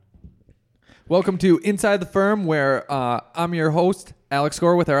Welcome to Inside the Firm, where I'm your host, Alex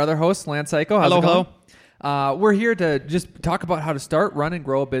Gore, with our other host, Lance Psycho. How's it going? We're here to just talk about how to start, run, and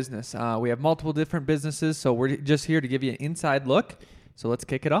grow a business. We have multiple different businesses, so we're just here to give you an inside look. So let's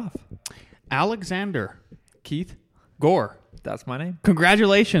kick it off. Alexander Keith Gore. That's my name.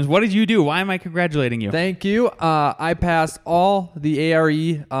 Congratulations. What did you do? Why am I congratulating you? Thank you. I passed all the ARE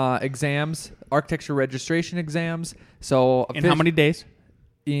exams, architecture registration exams. So In how many days?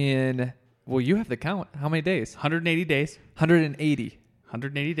 Well, you have the count. How many days? 180 days. 180.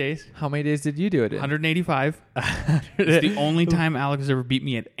 180 days. How many days did you do it in? 185. It's the only time Alex has ever beat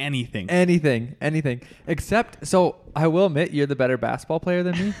me at anything. Anything. Except, so I will admit, you're the better basketball player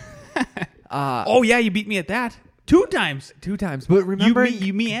than me. Oh, yeah, you beat me at that. 2 times. 2 times. But remember...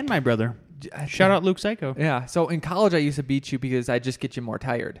 Me and my brother. Shout out Luke Psycho. Yeah. So in college, I used to beat you because I'd just get you more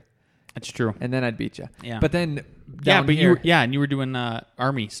tired. That's true. And then I'd beat you. Yeah. But then and you were doing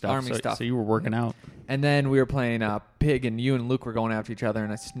Army stuff. So you were working out. And then we were playing Pig, and you and Luke were going after each other,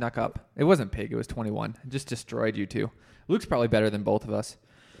 and I snuck up. It wasn't Pig. It was 21. I just destroyed you two. Luke's probably better than both of us.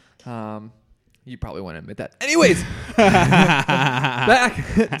 You probably wouldn't admit that. Anyways. Back.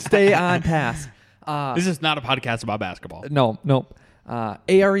 Stay on task. This is not a podcast about basketball. No.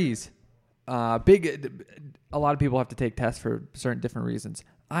 AREs. Big. A lot of people have to take tests for certain different reasons.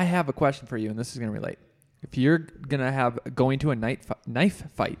 I have a question for you, and this is going to relate. If you're going to going to a knife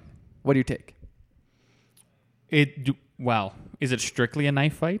fight, what do you take? Is it strictly a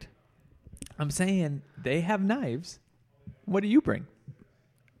knife fight? I'm saying they have knives. What do you bring?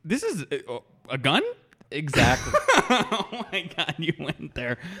 This is a gun? Exactly. Oh my God, you went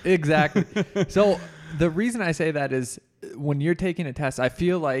there. Exactly. So the reason I say that is when you're taking a test, I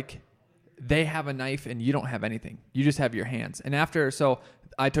feel like they have a knife and you don't have anything. You just have your hands. And so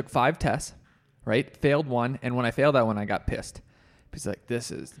I took 5 tests, right? Failed 1. And when I failed that one, I got pissed. It's like, this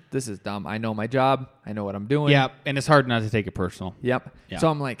is dumb. I know my job. I know what I'm doing. Yeah, and it's hard not to take it personal. Yep. Yeah. So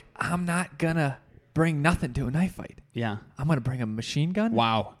I'm like, I'm not going to bring nothing to a knife fight. Yeah. I'm going to bring a machine gun.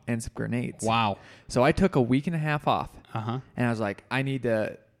 Wow. And some grenades. Wow. So I took a week and a half off. Uh-huh. And I was like, I need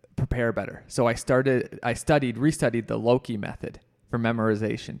to prepare better. So I restudied the Loki method for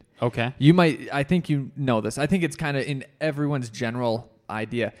memorization. Okay. I think you know this. I think it's kind of in everyone's general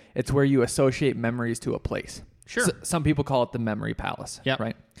idea. It's where you associate memories to a place. Sure. Some people call it the memory palace. Yep.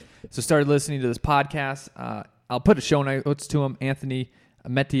 Right. So started listening to this podcast. I'll put a show notes to him. Anthony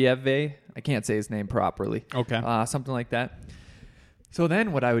Metieve. I can't say his name properly. Okay. Something like that. So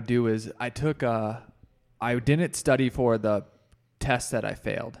then what I would do is I didn't study for the test that I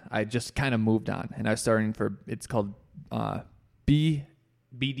failed. I just kind of moved on, and I was starting for, it's called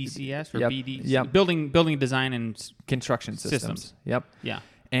BDCS or yep, BD? Yep. Building design and construction systems. Yep. Yeah.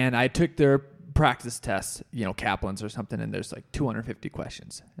 And I took their practice tests, Kaplan's or something, and there's like 250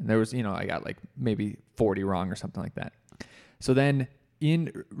 questions. And there was, I got like maybe 40 wrong or something like that. So then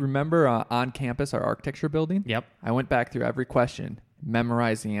remember on campus, our architecture building? Yep. I went back through every question,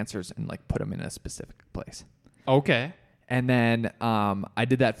 memorized the answers, and like put them in a specific place. Okay. And then I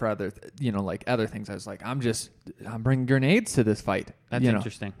did that for other things. I was like, I'm bringing grenades to this fight. That's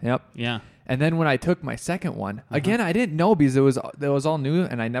interesting. Yep. Yeah. And then when I took my second one, again, I didn't know because it was all new,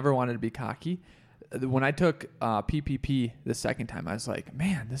 and I never wanted to be cocky. When I took PPP the second time, I was like,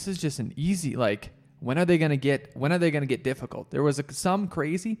 man, this is just an easy, like, when are they going to get difficult? There was some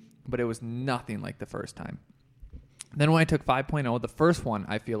crazy, but it was nothing like the first time. Then when I took 5.0, the first one,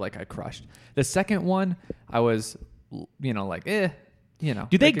 I feel like I crushed. The second one, I was,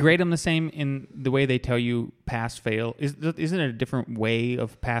 Do they grade them the same in the way they tell you pass, fail? Isn't it a different way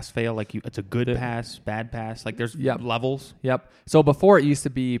of pass, fail? Like it's a good pass, bad pass? Like there's levels? Yep. So before it used to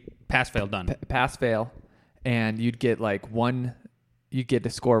be pass, fail, done. Pass, fail, and you'd get like you get a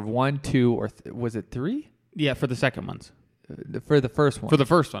score of 1, 2, or was it 3? Yeah, for the second ones. For the first one. For the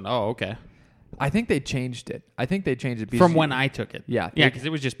first one. Oh, okay. I think they changed it. From when I took it. Yeah. Yeah, because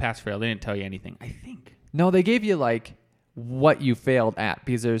it was just pass, fail. They didn't tell you anything, I think. No, they gave you like what you failed at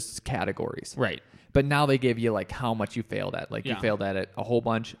because there's categories. Right. But now they gave you like how much you failed at. Like you failed at it a whole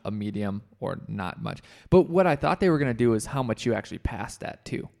bunch, a medium, or not much. But what I thought they were going to do is how much you actually passed at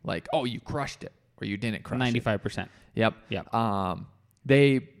too. Like, oh, you crushed it or you didn't crush 95%. it. Yep. Yep.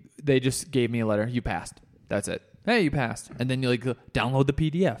 They just gave me a letter. You passed. That's it. Hey, you passed. And then you like download the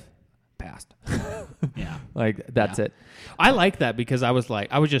PDF. Passed. Yeah. Like that's it. I like that because I was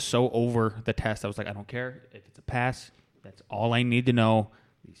just so over the test. I was like, I don't care if it's a pass. That's all I need to know.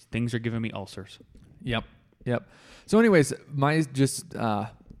 These things are giving me ulcers. Yep. So anyways, my just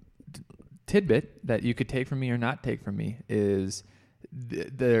tidbit that you could take from me or not take from me is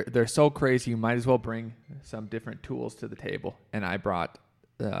they're so crazy. You might as well bring some different tools to the table. And I brought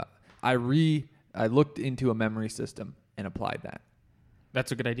I looked into a memory system and applied that.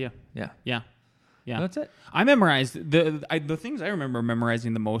 That's a good idea. Yeah. Yeah. Yeah. That's it. I memorized the things I remember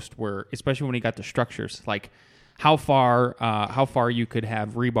memorizing the most were, especially when we got to structures, like how far you could have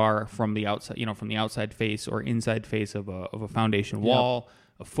rebar from the outside, from the outside face or inside face of a foundation wall,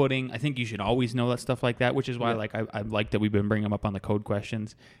 a footing. I think you should always know that stuff like that, which is why I like that we've been bringing them up on the code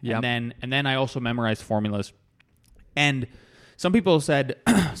questions. Yep. And then I also memorized formulas. And some people said,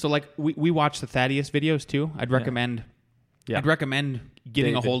 so like we watch the Thaddeus videos too. I'd recommend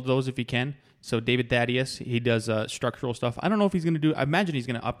getting a hold of those if you can. So David Thaddeus, he does structural stuff. I don't know if he's going to do. I imagine he's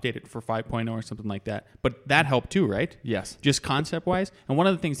going to update it for 5.0 or something like that. But that helped too, right? Yes. Just concept wise. And one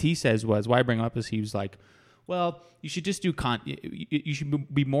of the things he says was, why I bring up is he was like, well, you should just do you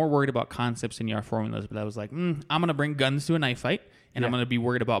should be more worried about concepts in your formulas. But I was like, I'm going to bring guns to a knife fight, and I'm going to be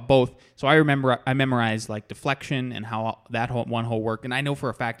worried about both. So I remember I memorized like deflection and how that whole worked. And I know for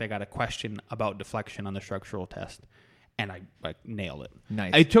a fact I got a question about deflection on the structural test. And I nailed it.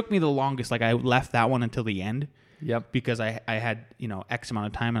 Nice. It took me the longest. Like I left that one until the end. Yep. Because I had X amount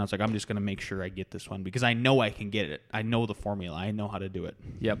of time, and I was like, I'm just going to make sure I get this one because I know I can get it. I know the formula. I know how to do it.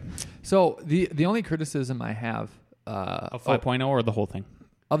 Yep. So the only criticism I have of 5.0 or the whole thing?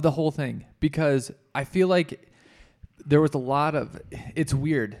 Of the whole thing, because I feel like there was a lot of, it's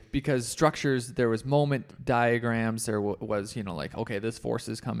weird because structures, there was moment diagrams, there was, like, okay, this force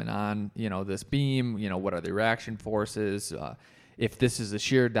is coming on, this beam, what are the reaction forces, if this is a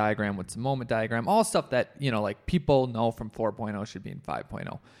shear diagram, what's the moment diagram, all stuff that, like people know from 4.0 should be in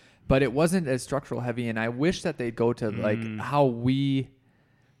 5.0, but it wasn't as structural heavy. And I wish that they'd go to like how we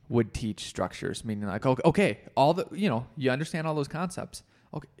would teach structures, meaning like, okay, all the, you understand all those concepts.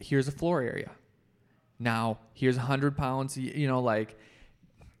 Okay, here's a floor area. Now, here's 100 pounds, I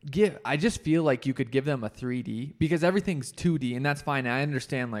just feel like you could give them a 3D because everything's 2D, and that's fine. I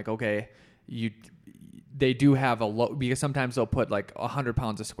understand, like, okay, they do have a low, because sometimes they'll put like 100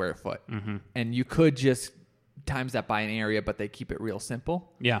 pounds a square foot, and you could just times that by an area, but they keep it real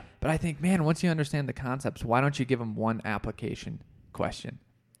simple. Yeah. But I think, man, once you understand the concepts, why don't you give them one application question?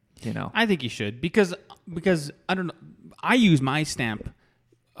 I think you should because I don't know. I use my stamp.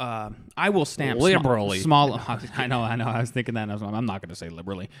 I will stamp liberally. Small. I know. I was thinking that. I'm not going to say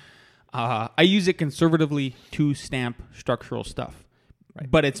liberally. I use it conservatively to stamp structural stuff, right.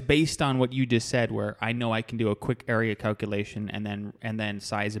 But it's based on what you just said, where I know I can do a quick area calculation and then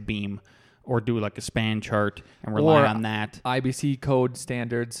size a beam, or do like a span chart and rely on that. IBC code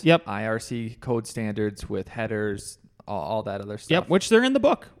standards. Yep. IRC code standards with headers. All that other stuff. Yep, which they're in the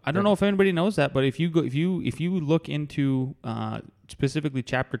book. I don't know if anybody knows that, but if you look into specifically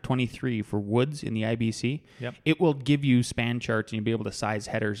chapter 23 for woods in the IBC, it will give you span charts and you'll be able to size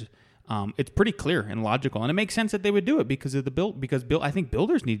headers. It's pretty clear and logical, and it makes sense that they would do it because of the build. I think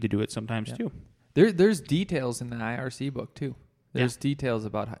builders need to do it sometimes too. There's details in the IRC book too. There's details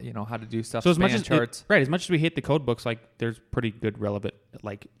about how to do stuff. So as much as charts. as much as we hate the code books, like there's pretty good relevant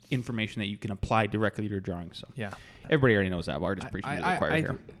like information that you can apply directly to your drawings. So yeah, everybody already knows that. We're just preaching to the choir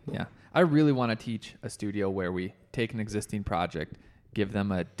here. Yeah, I really want to teach a studio where we take an existing project, give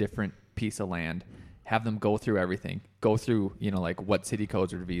them a different piece of land, have them go through everything, go through like what city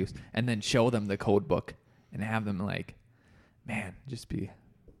codes are to be used, and then show them the code book and have them like, man, just be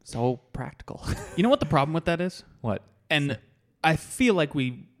so practical. You know what the problem with that is? What? And I feel like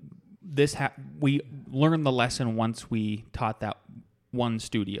we learned the lesson once we taught that one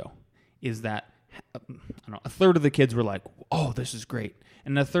studio, is that a third of the kids were like, oh, this is great.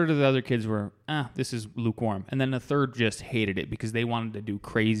 And a third of the other kids were, this is lukewarm. And then a third just hated it because they wanted to do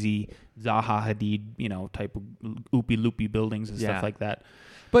crazy Zaha Hadid, type of loopy buildings and stuff like that.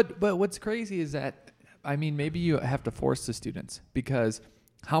 But what's crazy is that, maybe you have to force the students, because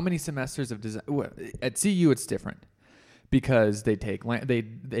how many semesters of design, at CU it's different. Because they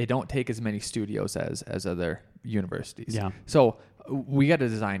don't take as many studios as other universities. Yeah. So we got to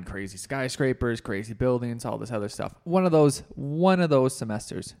design crazy skyscrapers, crazy buildings, all this other stuff. One of those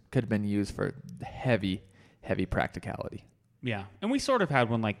semesters could have been used for heavy practicality. Yeah, and we sort of had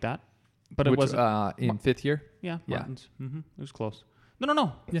one like that, but it wasn't in fifth year. Yeah. Martins. Mm-hmm. It was close.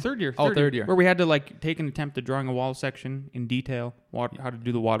 No. Yeah. Third year. Third year. Where we had to take an attempt at drawing a wall section in detail, how to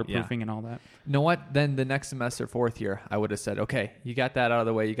do the waterproofing and all that. You know what? Then the next semester, fourth year, I would have said, okay, you got that out of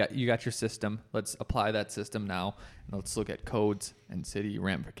the way. You got your system. Let's apply that system now, and let's look at codes and city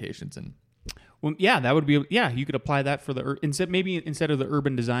ramifications. And that would be you could apply that for instead of the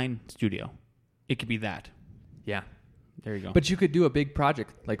urban design studio, it could be that. Yeah. There you go. But you could do a big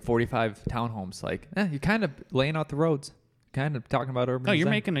project like 45 townhomes. Like you're kind of laying out the roads. Kind of talking about urban design.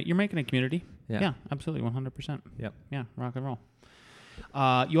 You're making a community. Yeah, absolutely, 100%. Yep. Yeah, rock and roll.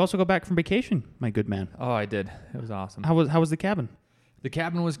 You also go back from vacation, my good man. Oh, I did. It was awesome. How was the cabin? The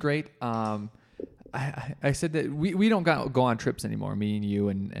cabin was great. I said that we don't go on trips anymore. Me and you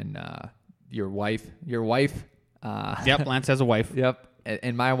and your wife. Yep, Lance has a wife. Yep,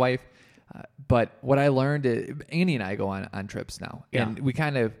 and my wife. But what I learned, Annie and I go on trips now, and we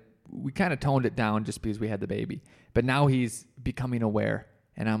kind of toned it down just because we had the baby. But now he's becoming aware,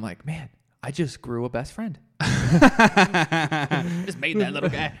 and I'm like, man, I just grew a best friend. Just made that little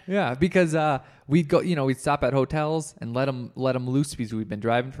guy. Yeah, because we'd go, we'd stop at hotels and let him loose because we'd been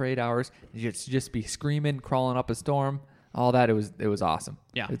driving for 8 hours. Just be screaming, crawling up a storm, all that. It was awesome.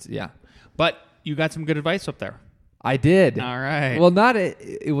 Yeah, But you got some good advice up there. I did. All right. Well,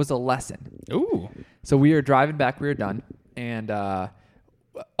 it was a lesson. Ooh. So we were driving back. We were done, and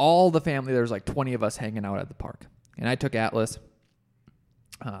all the family. There was like 20 of us hanging out at the park, and I took Atlas.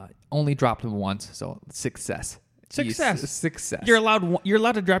 Only dropped him once, so success. Success. You're allowed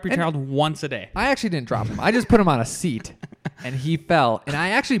to drop your child once a day. I actually didn't drop him. I just put him on a seat, and he fell, and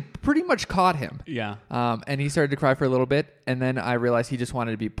I actually pretty much caught him. Yeah. And he started to cry for a little bit, and then I realized he just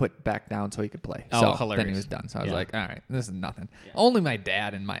wanted to be put back down so he could play. Oh, so hilarious. Then he was done. So I was like, all right, this is nothing. Yeah. Only my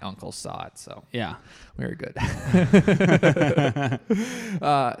dad and my uncle saw it, so Yeah. we were good.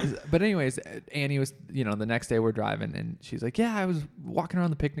 But anyways, Annie was, the next day we're driving, and she's like, yeah, I was walking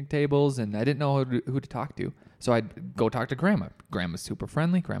around the picnic tables, and I didn't know who to talk to. So I'd go talk to Grandma. Grandma's super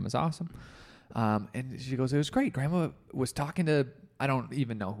friendly. Grandma's awesome. And she goes, it was great. Grandma was talking to, I don't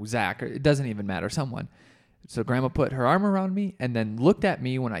even know who, Zach, or it doesn't even matter, someone. So Grandma put her arm around me and then looked at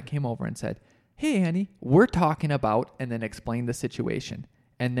me when I came over and said, hey, Annie, we're talking about, and then explained the situation.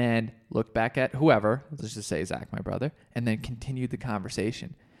 And then looked back at whoever, let's just say Zach, my brother, and then continued the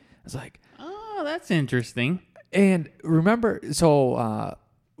conversation. I was like, oh, that's interesting. And remember, so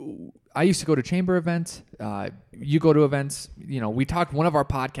I used to go to chamber events. You go to events. We talked. One of our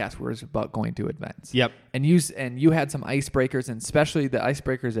podcasts was about going to events. Yep. And you had some icebreakers, and especially the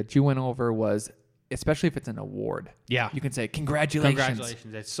icebreakers that you went over was, especially if it's an award. Yeah. You can say congratulations.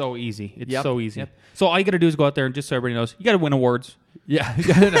 Congratulations. It's so easy. It's Yep. so easy. Yep. So all you got to do is go out there and just so everybody knows, you got to win awards. Yeah.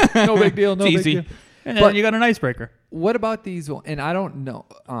 No big deal. No It's big easy. deal. And then But- you got an icebreaker. What about these? And I don't know.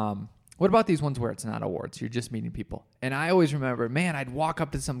 What about these ones where it's not awards? You're just meeting people. And I always remember, man, I'd walk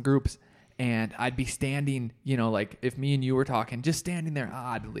up to some groups and I'd be standing, like if me and you were talking, just standing there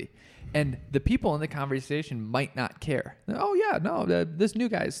oddly. And the people in the conversation might not care. Oh, yeah, no, this new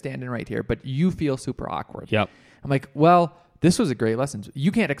guy is standing right here, but you feel super awkward. Yep. I'm like, well, this was a great lesson.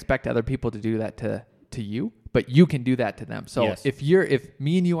 You can't expect other people to do that to you, but you can do that to them. So Yes. if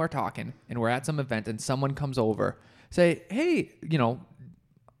me and you are talking and we're at some event and someone comes over, say, hey,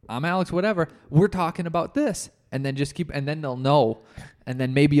 I'm Alex, whatever, we're talking about this. And then and then they'll know. And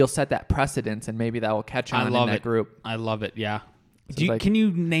then maybe you'll set that precedence and maybe that will catch on in that group. I love it. Yeah. So Can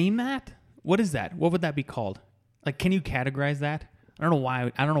you name that? What is that? What would that be called? Like, can you categorize that? I don't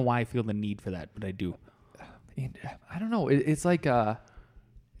know why I feel the need for that, but I do. I don't know. It's like an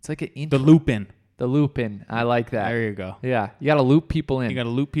The loop in. The loop in. I like that. There you go. Yeah. You got to loop people in. You got to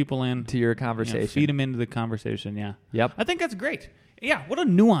loop people in to your conversation. feed them into the conversation. Yeah. Yep. I think that's great. Yeah. What a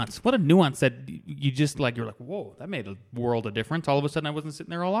nuance. What a nuance that you just you're like, whoa, that made a world of difference. All of a sudden I wasn't sitting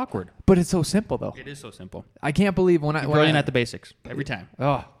there all awkward. But it's so simple though. It is so simple. I can't believe when You're brilliant at the basics every time.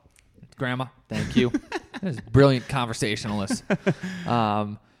 Oh, Grandma, thank you. This is brilliant conversationalist.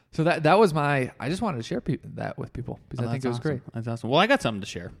 So that was I just wanted to share that with people because I think it was great. That's awesome. Well, I got something to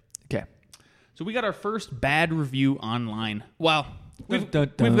share. Okay. So we got our first bad review online. Well, we've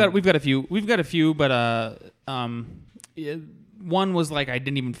Dun, dun, dun. got a few. We've got a few, but one was I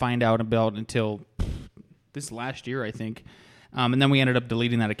didn't even find out about until this last year, I think. And then we ended up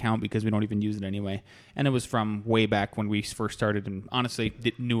deleting that account because we don't even use it anyway. And it was from way back when we first started, and honestly,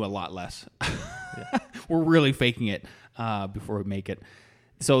 knew a lot less. We're really faking it before we make it.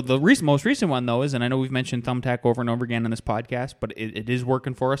 So the most recent one, though, is, and I know we've mentioned Thumbtack over and over again on this podcast, but it is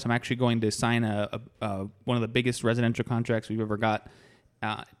working for us. I'm actually going to sign one of the biggest residential contracts we've ever got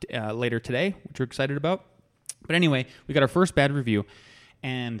later today, which we're excited about. But anyway, we got our first bad review,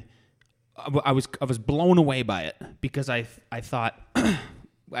 and I was blown away by it because I thought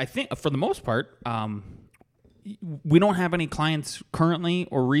I think for the most part we don't have any clients currently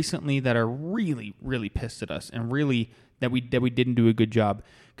or recently that are really, really pissed at us and really that we didn't do a good job.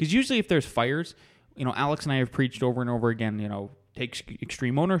 Because usually if there's fires, Alex and I have preached over and over again, take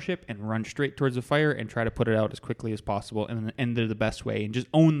extreme ownership and run straight towards the fire and try to put it out as quickly as possible and end it the best way and just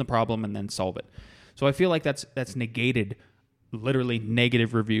own the problem and then solve it. So I feel like that's negated literally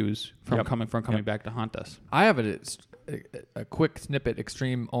negative reviews from coming back to haunt us. I have a quick snippet,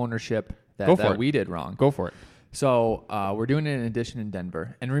 extreme ownership Go for that it. we did wrong. Go for it. So we're doing an addition in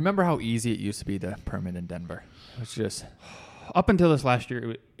Denver. And remember how easy it used to be to permit in Denver? It was just... Up until this last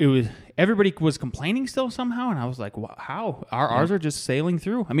year, it was everybody was complaining still somehow, and I was like, "How? Ours are just sailing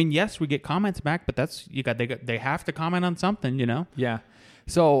through." I mean, yes, we get comments back, but they have to comment on something, you know? Yeah.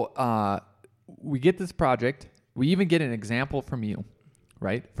 So we get this project. We even get an example from you,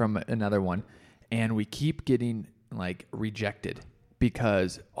 right? From another one, and we keep getting like rejected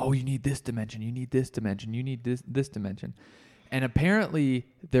because you need this dimension, you need this dimension, you need this dimension, and apparently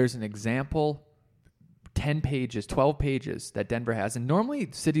there's an example. 10 pages, 12 pages that Denver has. And normally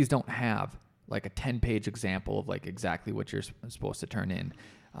cities don't have like a 10-page example of like exactly what you're supposed to turn in.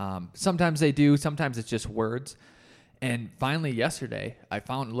 Sometimes they do. Sometimes it's just words. And finally yesterday, I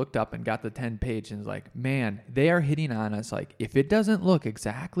looked up and got the 10-page and was like, man, they are hitting on us. Like, if it doesn't look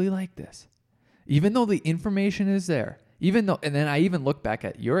exactly like this, even though the information is there, and then I even looked back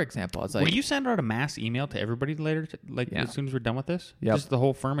at your example. I was like, will you send out a mass email to everybody later, as soon as we're done with this? Yep. Just the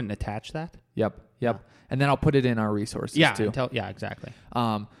whole firm and attach that? Yep. And then I'll put it in our resources too. Yeah, exactly.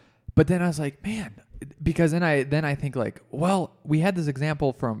 But then I was like, man, because then I think like, well, we had this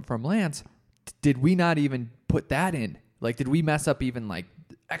example from Lance. Did we not even put that in? Like, did we mess up even like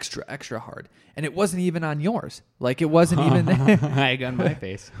extra hard? And it wasn't even on yours. Like, it wasn't even there. I got my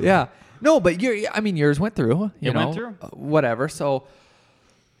face. Yeah. No, but yours went through. Went through. Whatever. So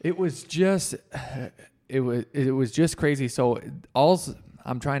it was just it was just crazy. So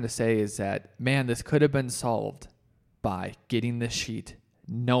I'm trying to say is that, man, this could have been solved by getting this sheet,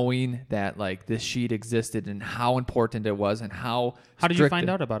 knowing that like this sheet existed and how important it was and how did you find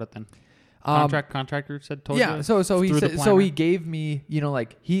out about it then? Contractor told you? Yeah, so he said, so he gave me,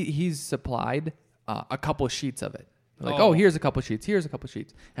 like he's supplied a couple of sheets of it. Like, here's a couple sheets, here's a couple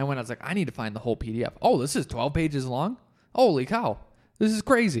sheets. And when I was like, I need to find the whole PDF. Oh, this is 12 pages long? Holy cow. This is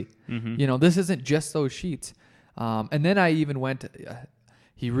crazy. Mm-hmm. This isn't just those sheets. And then I even went,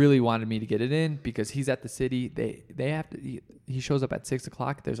 he really wanted me to get it in because he's at the city. They have to, he shows up at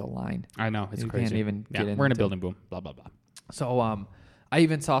 6:00. There's a line. I know. It's crazy. Can't even get in. We're in a building boom, blah, blah, blah. So I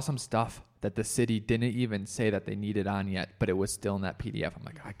even saw some stuff that the city didn't even say that they needed on yet, but it was still in that PDF. I'm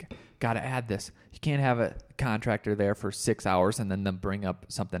like, I got to add this. You can't have a contractor there for 6 hours and then them bring up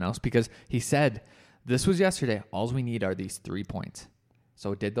something else because he said, this was yesterday, all we need are these 3 points.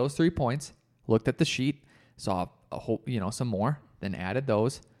 So did those 3 points, looked at the sheet, saw a whole, some more, then added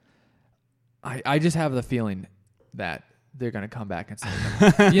those. I just have the feeling that they're going to come back and say,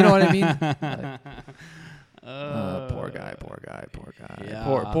 you know what I mean? Like, poor guy.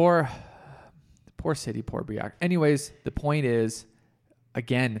 Yeah. Poor city, poor bureaucracy. Anyways, the point is,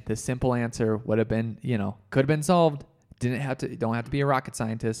 again, the simple answer would have been, could have been solved. Don't have to be a rocket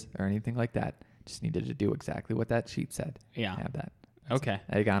scientist or anything like that. Just needed to do exactly what that sheet said. Yeah. Have that. Okay.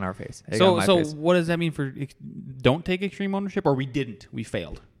 Egg on our face. So what does that mean for don't take extreme ownership, or we didn't? We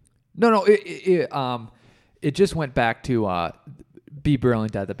failed. No. It just went back to be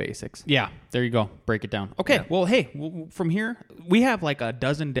brilliant at the basics. Yeah, there you go. Break it down. Okay, yeah. Well, hey, from here, we have like a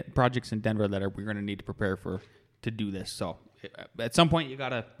dozen projects in Denver that we're going to need to prepare to do this. So at some point, you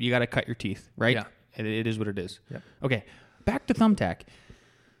gotta cut your teeth, right? Yeah. It is what it is. Yep. Okay, back to Thumbtack.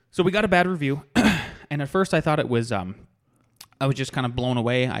 So we got a bad review, and at first I thought it was, I was just kind of blown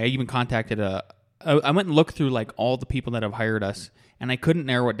away. I even contacted I went and looked through like all the people that have hired us, and I couldn't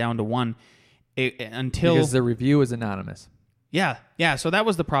narrow it down to one until... Because the review is anonymous. Yeah. So that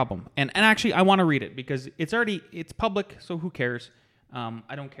was the problem, and actually, I want to read it because it's public. So who cares?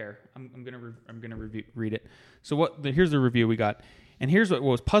 I don't care. I'm gonna read it. So here's the review we got, and here's what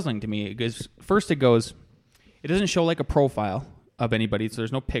was puzzling to me. Because first it doesn't show like a profile of anybody, so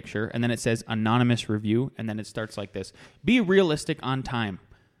there's no picture, and then it says anonymous review, and then it starts like this: be realistic on time,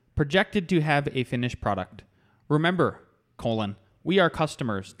 projected to have a finished product. Remember, we are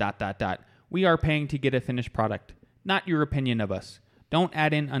customers. ... We are paying to get a finished product. Not your opinion of us. Don't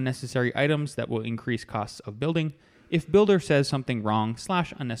add in unnecessary items that will increase costs of building. If builder says something wrong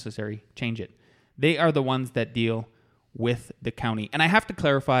 / unnecessary, change it. They are the ones that deal with the county. And I have to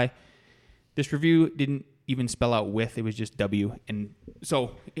clarify, this review didn't even spell out with, it was just W. And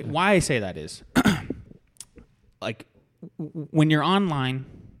so why I say that is, like, when you're online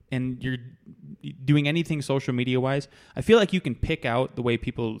and you're doing anything social media wise, I feel like you can pick out the way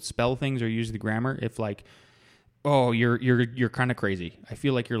people spell things or use the grammar. If like, oh, you're kind of crazy. I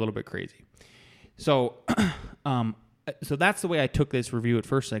feel like you're a little bit crazy. So, so that's the way I took this review at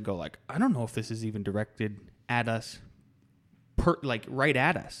first. I go like, I don't know if this is even directed at us, right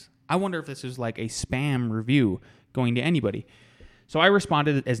at us. I wonder if this is like a spam review going to anybody. So I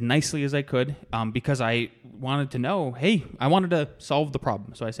responded as nicely as I could because I wanted to know, hey, I wanted to solve the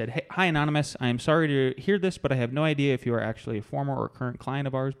problem. So I said, hey, hi, Anonymous. I am sorry to hear this, but I have no idea if you are actually a former or current client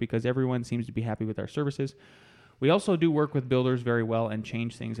of ours because everyone seems to be happy with our services. We also do work with builders very well and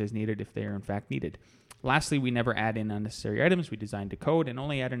change things as needed if they are in fact needed. Lastly, we never add in unnecessary items. We design to code and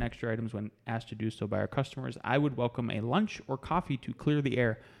only add in extra items when asked to do so by our customers. I would welcome a lunch or coffee to clear the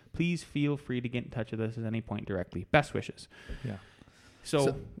air. Please feel free to get in touch with us at any point directly. Best wishes. Yeah.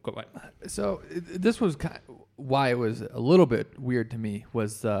 So go ahead. So this was why it was a little bit weird to me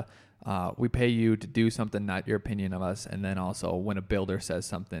was we pay you to do something, not your opinion of us, and then also when a builder says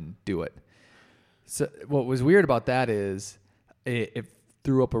something, do it. So what was weird about that is it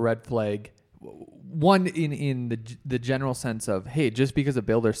threw up a red flag. One in the general sense of, hey, just because a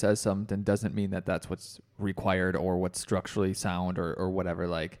builder says something doesn't mean that that's what's required or what's structurally sound or whatever.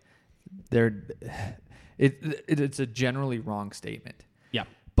 Like, it's a generally wrong statement. Yeah.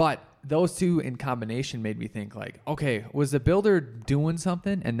 But those two in combination made me think like, okay, was the builder doing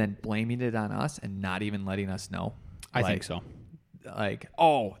something and then blaming it on us and not even letting us know? I think so. Like,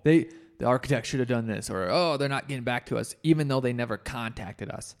 oh, the architect should have done this, or oh, they're not getting back to us, even though they never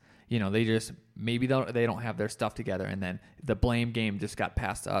contacted us. You know, they just maybe they don't have their stuff together, and then the blame game just got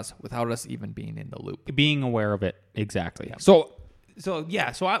passed to us without us even being in the loop, being aware of it. Exactly. Yeah.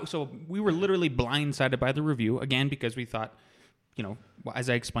 So we were literally blindsided by the review again because we thought, you know, as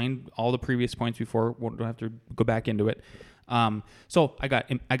I explained all the previous points before, we don't have to go back into it. So I got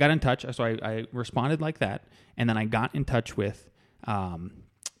in touch. So I responded like that, and then I got in touch with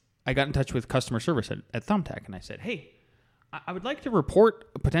customer service at Thumbtack, and I said, hey, I would like to report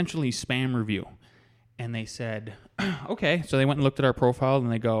a potentially spam review. And they said, okay. So they went and looked at our profile,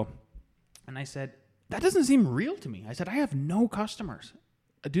 and they go, and I said, that doesn't seem real to me. I said, I have no customers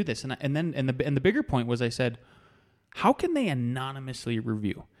do this. And the bigger point was, I said, how can they anonymously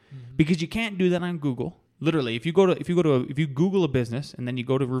review? Mm-hmm. Because you can't do that on Google. Literally, if you Google a business and then you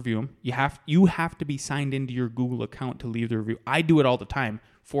go to review them, you have to be signed into your Google account to leave the review. I do it all the time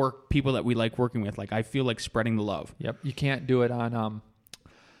for people that we like working with. Like, I feel like spreading the love. Yep. You can't do it on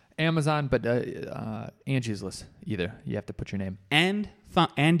Amazon, but Angie's List either. You have to put your name. And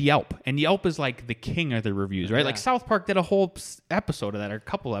Yelp. And Yelp is like the king of the reviews, right? Yeah. Like South Park did a whole episode of that, or a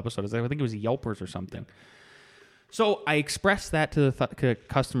couple episodes. I think it was Yelpers or something. So I expressed that to the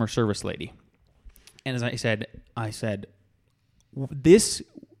customer service lady. And as I said,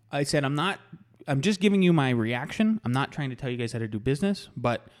 I'm just giving you my reaction. I'm not trying to tell you guys how to do business,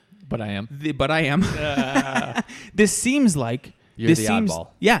 but I am. This seems like you're the oddball.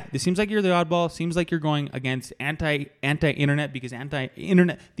 Yeah, this seems like you're the oddball. Seems like you're going against anti-internet, because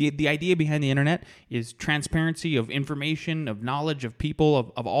anti-internet, the idea behind the internet is transparency of information, of knowledge, of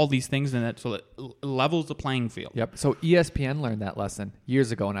people, of all these things, and that so it levels the playing field. Yep. So ESPN learned that lesson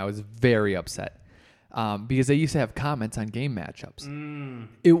years ago, and I was very upset. Because they used to have comments on game matchups.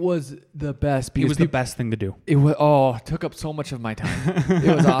 It was the best. It was the best thing to do. It took up so much of my time.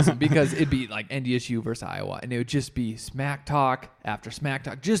 It was awesome because it'd be like NDSU versus Iowa, and it would just be smack talk after smack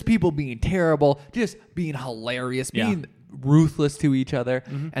talk, just people being terrible, just being hilarious, being ruthless to each other.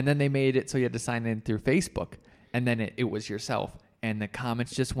 Mm-hmm. And then they made it so you had to sign in through Facebook, and then it was yourself. And the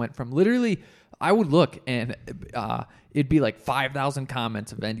comments just went from literally, I would look and it'd be like 5,000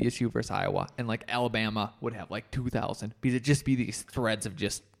 comments of NDSU versus Iowa, and like Alabama would have like 2,000 because it'd just be these threads of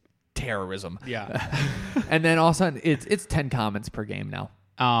just terrorism. Yeah. And then all of a sudden it's 10 comments per game now.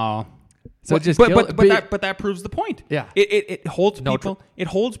 Oh. So but that proves the point. Yeah. It holds people. It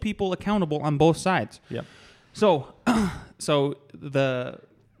holds people accountable on both sides. Yep. So the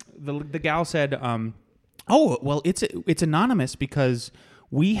gal said, oh, well, it's anonymous because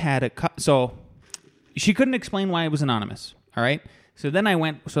we had so she couldn't explain why it was anonymous. All right. So then I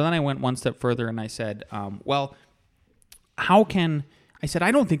went one step further, and I said, well, I said,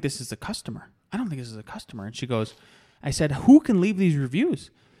 I don't think this is a customer. And she goes, I said, who can leave these reviews?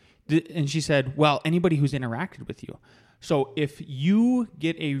 And she said, well, anybody who's interacted with you. So if you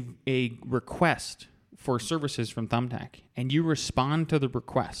get a request for services from Thumbtack and you respond to the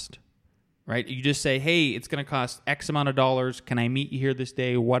request, right? You just say, hey, it's going to cost X amount of dollars. Can I meet you here this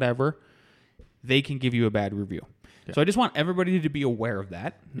day? Whatever. They can give you a bad review. Yeah. So I just want everybody to be aware of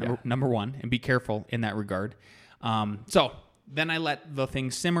that, number one, and be careful in that regard. So then I let the thing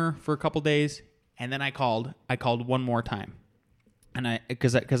simmer for a couple days, and then I called one more time. And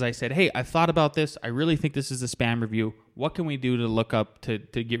because I said, hey, I thought about this. I really think this is a spam review. What can we do to look up to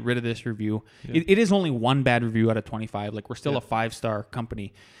get rid of this review? Yeah. It is only one bad review out of 25. Like, we're still a 5-star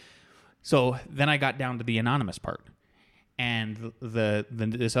company. So then I got down to the anonymous part. And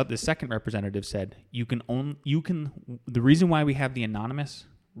this second representative said, the reason why we have the anonymous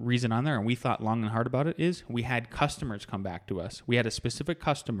reason on there, and we thought long and hard about it, is we had customers come back to us. We had a specific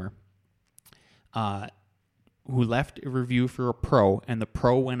customer who left a review for a pro, and the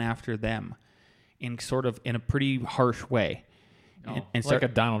pro went after them in a pretty harsh way. And like a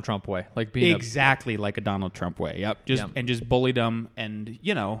Donald Trump way, like being exactly like a Donald Trump way. Yep. Just bullied them, and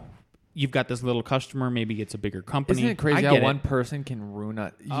you've got this little customer. Maybe it's a bigger company. Isn't it crazy how one person can ruin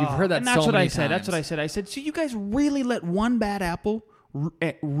it? You've heard that. And that's so what many I said. times. That's what I said. I said, so you guys really let one bad apple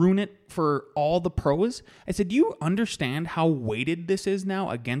ruin it for all the pros? I said, do you understand how weighted this is now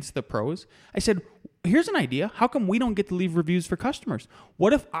against the pros? I said, here's an idea. How come we don't get to leave reviews for customers?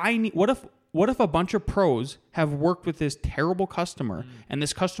 What if a bunch of pros have worked with this terrible customer and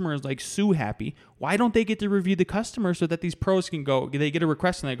this customer is like sue happy? Why don't they get to review the customer so that these pros can go, they get a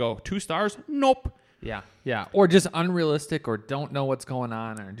request and they go, 2 stars? Nope. Yeah. Or just unrealistic, or don't know what's going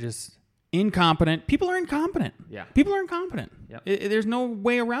on, or just incompetent. People are incompetent. Yeah. People are incompetent. Yep. There's no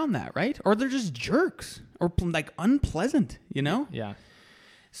way around that, right? Or they're just jerks or like unpleasant, Yeah.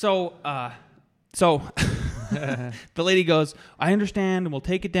 So the lady goes, I understand, and we'll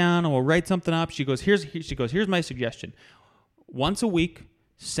take it down and we'll write something up. She goes, here's my suggestion. Once a week,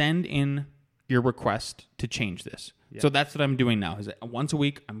 send in your request to change this. Yeah. So that's what I'm doing now. Is that once a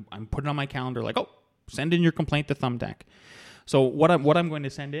week, I'm putting on my calendar like, send in your complaint to Thumbtack. So what I'm going to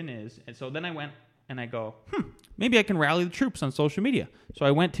send in is, and so then I went and I go, maybe I can rally the troops on social media. So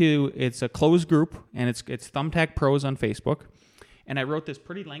I went to, it's a closed group, and it's Thumbtack Pros on Facebook, and I wrote this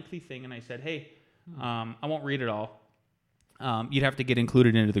pretty lengthy thing, and I said, hey, I won't read it all. You'd have to get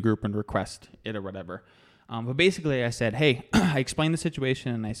included into the group and request it or whatever. But basically I said, hey, I explained the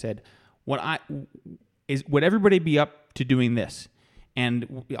situation, and I said, would everybody be up to doing this?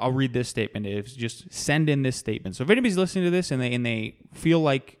 And I'll read this statement. It's just send in this statement. So if anybody's listening to this and they feel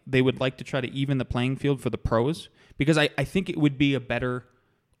like they would like to try to even the playing field for the pros, because I think it would be a better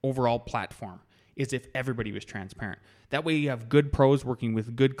overall platform, is if everybody was transparent. That way you have good pros working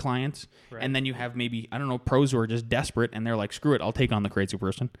with good clients, right. And then you have maybe, I don't know, pros who are just desperate and they're like, screw it, I'll take on the crazy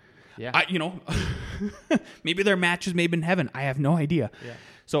person. Yeah. Maybe their match is made in heaven. I have no idea. Yeah.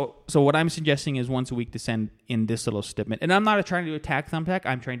 So what I'm suggesting is once a week to send in this little statement. And I'm not trying to attack Thumbtack.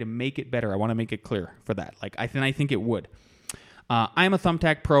 I'm trying to make it better. I want to make it clear for that. I think it would. I'm a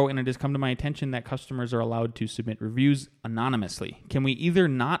Thumbtack pro, and it has come to my attention that customers are allowed to submit reviews anonymously. Can we either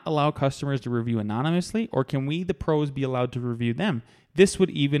not allow customers to review anonymously, or can we, the pros, be allowed to review them? This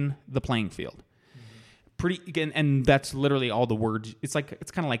would even the playing field. And that's literally all the words. It's kind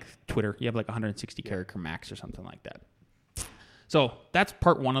of like Twitter. You have like 160 character max or something like that. So that's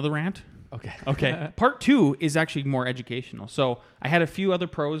part 1 of the rant. Okay. Part 2 is actually more educational. So I had a few other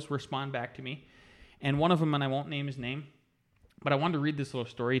pros respond back to me, and one of them, and I won't name his name, but I wanted to read this little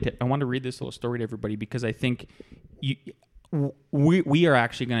story to everybody, because I think we are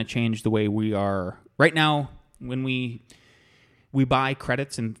actually going to change the way we are right now. When we buy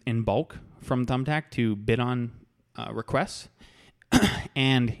credits in bulk from Thumbtack to bid on requests,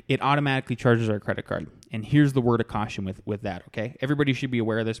 and it automatically charges our credit card. And here's the word of caution with that, okay? Everybody should be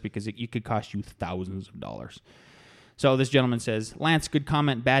aware of this, because it could cost you thousands of dollars. So this gentleman says, Lance, good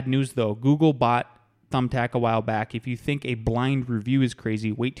comment, bad news though. Google bought Thumbtack a while back. If you think a blind review is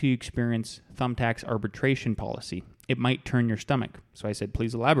crazy, wait till you experience Thumbtack's arbitration policy. It might turn your stomach. So I said,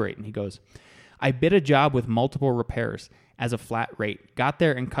 please elaborate. And he goes, I bid a job with multiple repairs as a flat rate. Got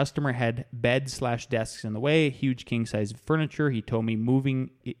there and customer had bed/desks in the way, huge king size furniture. He told me moving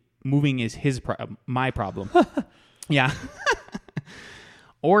is my problem. Yeah.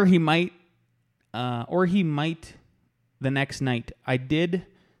 or he might the next night. I did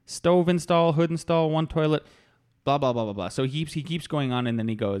stove install, hood install, 1 toilet, blah blah blah blah blah. So he keeps going on, and then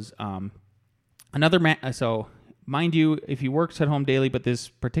he goes, another man. So mind you, if he works at home daily, but this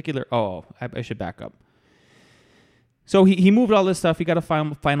particular, I should back up. So he moved all this stuff. He got a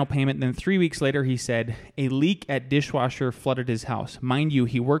final payment. Then 3 weeks later, he said a leak at dishwasher flooded his house. Mind you,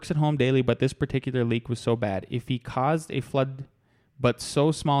 he works at home daily, but this particular leak was so bad. If he caused a flood, but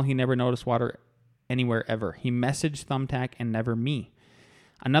so small he never noticed water anywhere ever. He messaged Thumbtack and never me.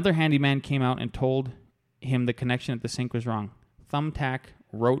 Another handyman came out and told him the connection at the sink was wrong. Thumbtack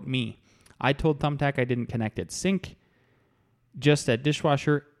wrote me. I told Thumbtack I didn't connect at sink, just at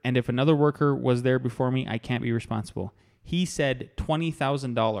dishwasher, and if another worker was there before me, I can't be responsible. He said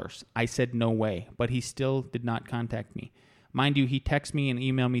 $20,000. I said no way, but he still did not contact me. Mind you, he texted me and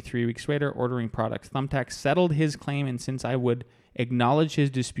emailed me 3 weeks later ordering products. Thumbtack settled his claim, and since I would acknowledge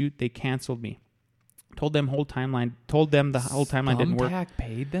his dispute, they canceled me. Told them the whole timeline didn't work. Thumbtack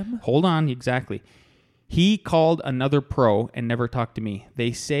paid them? Hold on, exactly. He called another pro and never talked to me.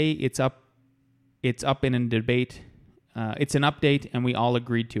 They say it's up in a debate. It's an update, and we all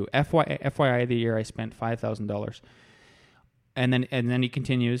agreed to. FYI, the year I spent $5,000. And then he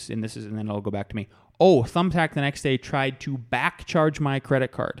continues, and then it'll go back to me. Oh, Thumbtack the next day tried to back charge my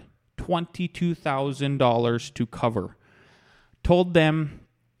credit card, $22,000 to cover. Told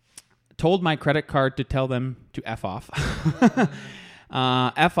my credit card to tell them to F off.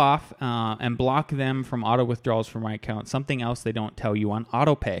 F off and block them from auto withdrawals from my account. Something else they don't tell you on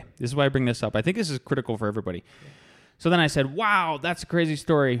AutoPay. This is why I bring this up. I think this is critical for everybody. Yeah. So then I said, wow, that's a crazy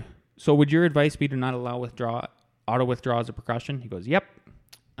story. So would your advice be to not allow auto withdrawal as a precaution? He goes, yep.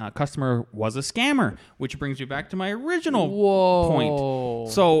 Customer was a scammer, which brings me back to my original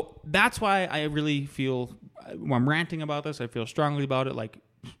point. So that's why I really feel, when I'm ranting about this, I feel strongly about it. Like,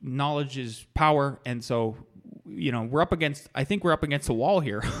 knowledge is power. And so, we're up against a wall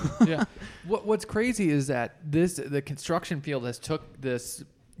here. Yeah. What's crazy is that the construction field has took this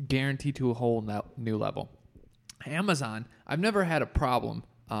guarantee to a whole new level. Amazon, I've never had a problem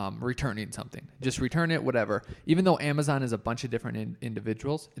returning something. Just return it, whatever. Even though Amazon is a bunch of different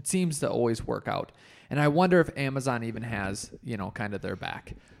individuals, it seems to always work out. And I wonder if Amazon even has, kind of their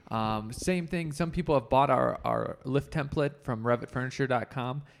back. Same thing. Some people have bought our lift template from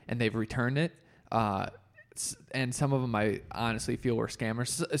RevitFurniture.com and they've returned it. And some of them I honestly feel were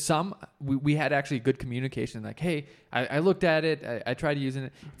scammers. Some we had actually good communication. Like, hey, I looked at it. I tried using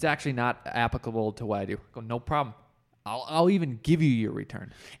it. It's actually not applicable to what I do. I go, no problem. I'll even give you your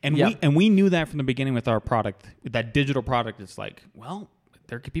return. And we knew that from the beginning with our product, with that digital product. It's like, well,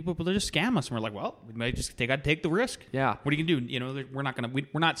 there could be people that just scam us, and we're like, well, we might just take the risk. Yeah. What are you gonna do?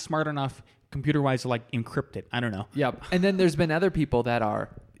 We're not smart enough computer wise to like encrypt it. I don't know. Yep. And then there's been other people that are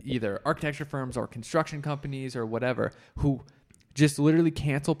either architecture firms or construction companies or whatever who just literally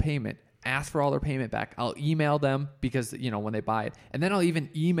cancel payment, ask for all their payment back. I'll email them because when they buy it, and then I'll even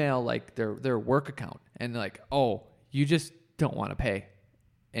email like their work account and like, oh, you just don't want to pay,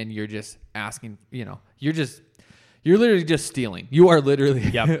 and you're just asking, you're literally just stealing. You are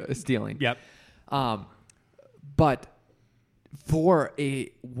literally stealing. Yep. But for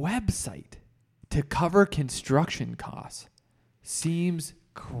a website to cover construction costs seems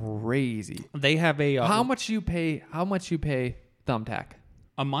crazy. They have a how much you pay Thumbtack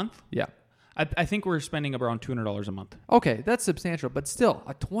a month? Yeah. I think we're spending around $200 a month. Okay, that's substantial, but still,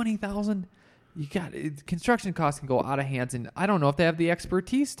 a $20,000. Construction costs can go out of hands, and I don't know if they have the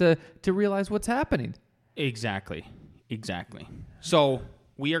expertise to realize what's happening. Exactly. So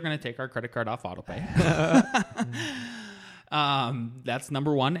we are going to take our credit card off AutoPay. That's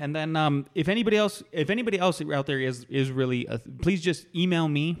number one. And then if anybody else out there is really, please just email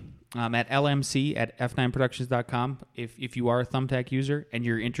me at lmc@f9productions.com if you are a Thumbtack user and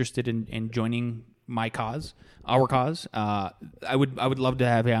you're interested in joining our cause. I would love to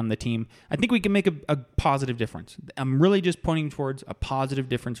have you on the team. I think we can make a positive difference. I'm really just pointing towards a positive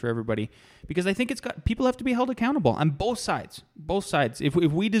difference for everybody because I think people have to be held accountable on both sides. If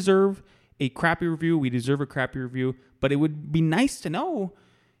we deserve a crappy review, we deserve a crappy review, but it would be nice to know.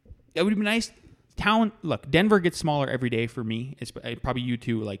 It would be nice. Look, Denver gets smaller every day for me. It's probably you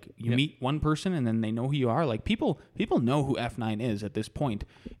too. Like you meet one person and then they know who you are. Like people know who F9 is at this point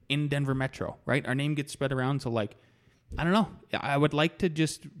in Denver Metro, right? Our name gets spread around. So like, I don't know. I would like to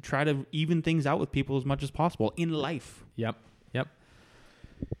just try to even things out with people as much as possible in life. Yep.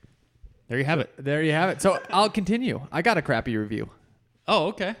 There you have it. So I'll continue. I got a crappy review. Oh,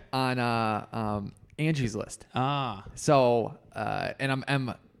 okay. On Angie's List. So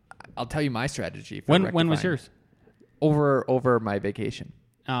and I'll tell you my strategy. When was yours? Over my vacation.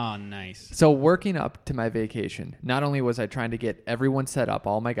 Oh, nice. So working up to my vacation, not only was I trying to get everyone set up,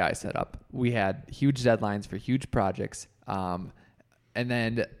 all my guys set up, we had huge deadlines for huge projects. And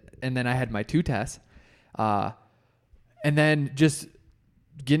then I had my 2 tests. And then just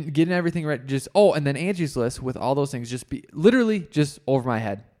getting everything right. And then Angie's List with all those things just over my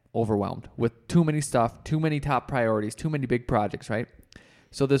head, overwhelmed with too many stuff, too many top priorities, too many big projects, right?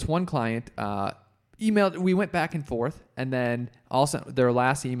 So this one client emailed, we went back and forth, and then also their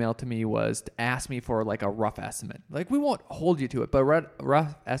last email to me was to ask me for like a rough estimate. Like, we won't hold you to it, but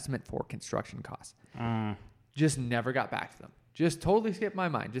rough estimate for construction costs. Just never got back to them. Just totally skipped my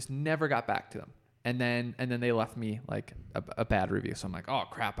mind. Just never got back to them. And then they left me like a bad review. So I'm like, oh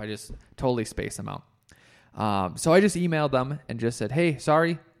crap, I just totally spaced them out. So I just emailed them and just said, hey,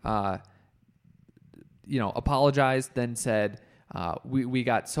 sorry, apologized, then said, we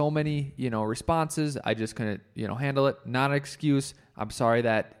got so many, responses. I just couldn't, handle it. Not an excuse. I'm sorry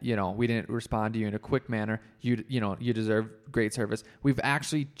that, we didn't respond to you in a quick manner. You deserve great service. We've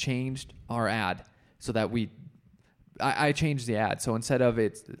actually changed our ad. so that I changed the ad. So instead of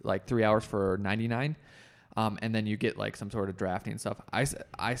it's like 3 hours for $99, and then you get like some sort of drafting and stuff. I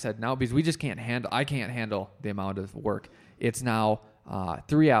said no, because I can't handle the amount of work. It's now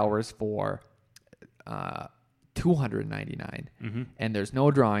 3 hours for $299, and there's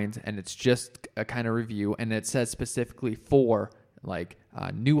no drawings, and it's just a kind of review, and it says specifically for like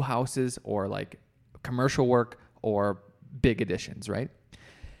new houses or like commercial work or big additions, right?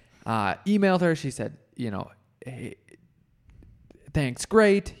 Emailed her. She said, hey, thanks,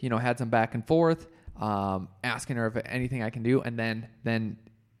 great. Had some back and forth, asking her if anything I can do, and then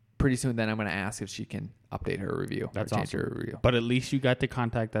pretty soon then I'm going to ask if she can update her review. That's change awesome. her review. But at least you got to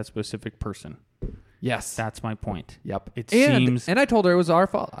contact that specific person. Yes, That's my point. Yep. Seems... And I told her it was our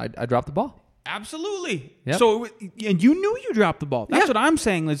fault. I dropped the ball. Absolutely. Yep. So, and you knew you dropped the ball. That's what I'm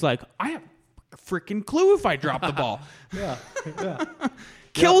saying is like, I have a freaking clue if I drop the ball. Yeah.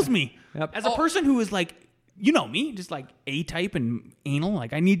 Kills me. Yep. As a person who is like, me, just like A-type and anal,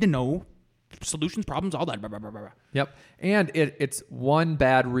 like I need to know solutions, problems, all that. Blah, blah, blah, blah. Yep. And it's one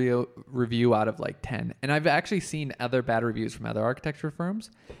bad review out of like 10. And I've actually seen other bad reviews from other architecture firms.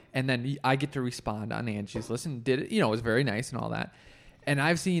 And then I get to respond on Angie's list and did it, it was very nice and all that. And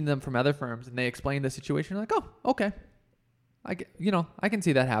I've seen them from other firms and they explain the situation like, oh, okay. I can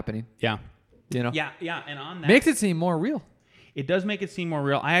see that happening. Yeah. Yeah. And on that, makes it seem more real. It does make it seem more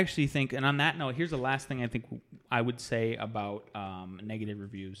real. I actually think, and on that note, here's the last thing I think I would say about negative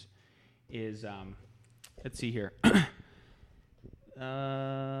reviews is, let's see here.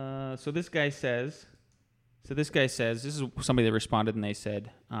 So this guy says, this is somebody that responded, and they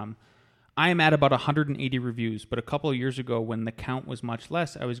said, I am at about 180 reviews, but a couple of years ago when the count was much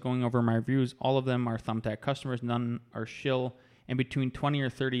less, I was going over my reviews. All of them are Thumbtack customers. None are shill, and between 20 or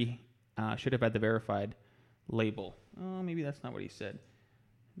 30 should have had the verified label. Oh, maybe that's not what he said.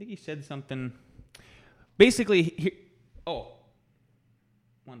 I think he said something. Basically,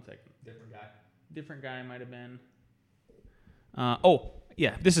 one second. Different guy might have been.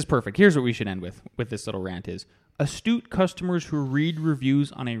 This is perfect. Here's what we should end with this little rant is. Astute customers who read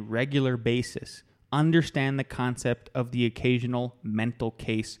reviews on a regular basis understand the concept of the occasional mental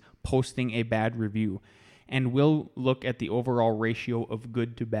case posting a bad review and will look at the overall ratio of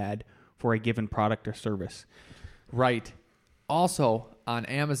good to bad for a given product or service. Right. Also, on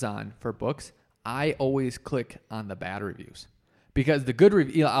Amazon for books, I always click on the bad reviews. Because the good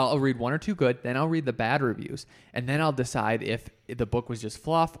review, I'll read one or two good, then I'll read the bad reviews, and then I'll decide if the book was just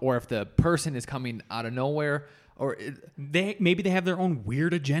fluff or if the person is coming out of nowhere, or maybe they have their own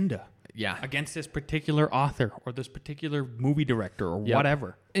weird agenda. Yeah. Against this particular author or this particular movie director or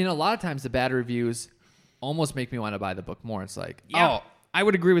whatever. And a lot of times the bad reviews almost make me want to buy the book more. It's like, I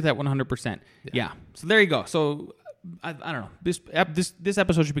would agree with that 100%. Yeah. So there you go. So I don't know. This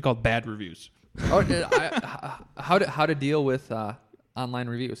episode should be called Bad Reviews. How to deal with online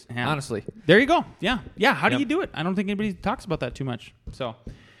reviews? Yeah. Honestly, there you go. Yeah. How do you do it? I don't think anybody talks about that too much. So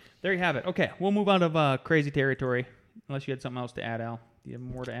there you have it. Okay, we'll move out of crazy territory. Unless you had something else to add, Al. Do you have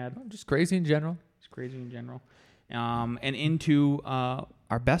more to add? Just crazy in general. Just crazy in general. And into our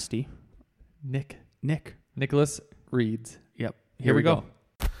bestie, Nicholas Reeds. Yep. Here we go.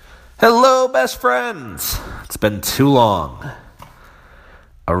 Hello, best friends. It's been too long.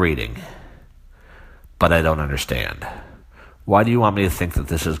 A reading. But I don't understand. Why do you want me to think that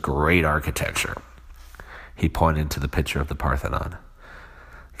this is great architecture? He pointed to the picture of the Parthenon.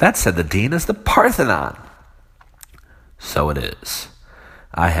 That, said the dean, is the Parthenon. So it is.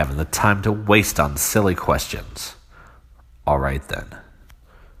 I haven't the time to waste on silly questions. All right, then.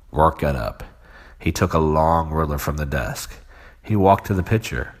 Rourke got up. He took a long ruler from the desk. He walked to the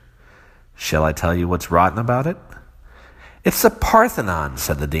picture. Shall I tell you what's rotten about it? It's the Parthenon,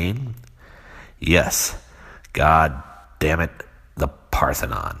 said the dean. Yes, God damn it, the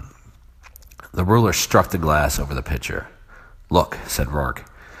Parthenon. The ruler struck the glass over the picture. Look, said Rourke,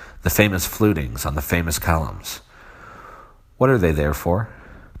 the famous flutings on the famous columns. What are they there for?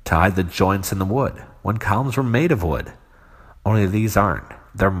 To hide the joints in the wood, when columns were made of wood. Only these aren't.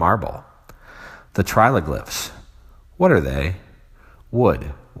 They're marble. The triloglyphs. What are they?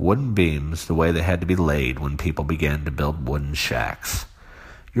 Wood. Wooden beams, the way they had to be laid when people began to build wooden shacks.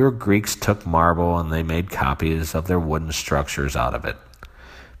 Your Greeks took marble and they made copies of their wooden structures out of it,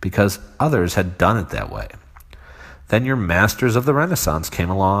 because others had done it that way. Then your masters of the Renaissance came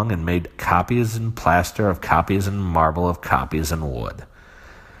along and made copies in plaster of copies in marble of copies in wood.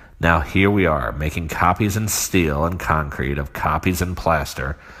 Now here we are, making copies in steel and concrete of copies in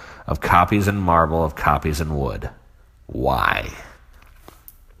plaster, of copies in marble of copies in wood. Why?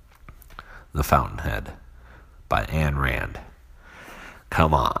 The Fountainhead by Ayn Rand.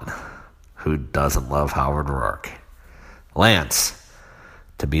 Come on. Who doesn't love Howard Rourke? Lance,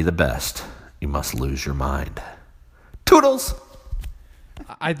 to be the best, you must lose your mind. Toodles!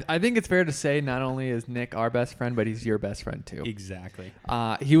 I think it's fair to say not only is Nick our best friend, but he's your best friend too. Exactly.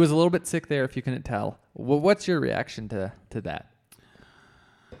 He was a little bit sick there, if you couldn't tell. What's your reaction to that?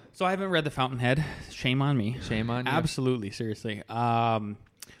 So I haven't read The Fountainhead. Shame on me. Shame on you. Absolutely, seriously. My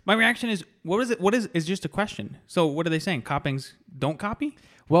reaction is, what is just a question. So what are they saying? Coppings don't copy?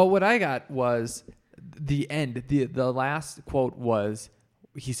 Well, what I got was the end. The last quote was,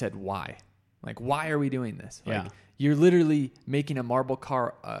 he said, "Why? Like, why are we doing this? Like, Yeah. You're literally making a marble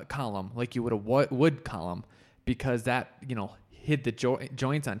column like you would a wood column because that, hid the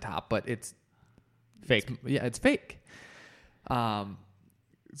joints on top, but it's Fake. it's fake."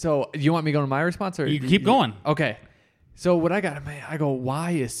 So you want me to go to my response, or You keep going. Okay. So what I got, I go,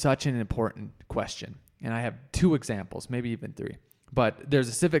 why is such an important question? And I have 2 examples, maybe even 3. But there's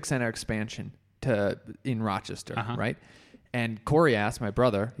a Civic Center expansion in Rochester, right? And Corey asked my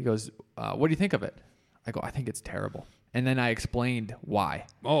brother, he goes, "What do you think of it?" I go, "I think it's terrible." And then I explained why.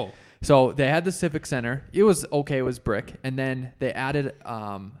 Oh. So they had the Civic Center. It was okay. It was brick. And then they added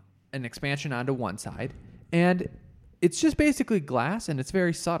an expansion onto one side. And it's just basically glass, and it's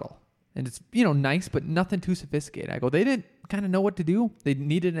very subtle. And it's, nice, but nothing too sophisticated. I go, they didn't kind of know what to do. They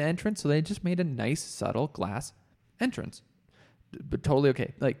needed an entrance, so they just made a nice, subtle glass entrance. But totally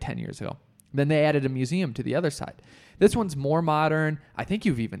okay, like 10 years ago. Then they added a museum to the other side. This one's more modern. I think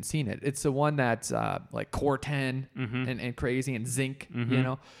you've even seen it. It's the one that's like Core 10 and crazy and zinc,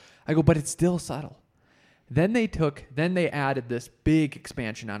 I go, but it's still subtle. Then they added this big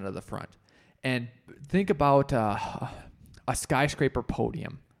expansion onto the front. And think about a skyscraper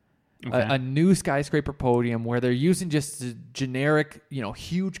podium. Okay. A new skyscraper podium where they're using just a generic,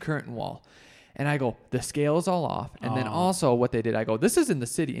 huge curtain wall. And I go, the scale is all off. And then also what they did, I go, this is in the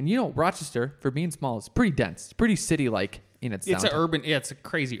city. And Rochester, for being small, is pretty dense. It's pretty city-like in its downtown. It's a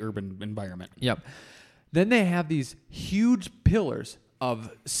crazy urban environment. Yep. Then they have these huge pillars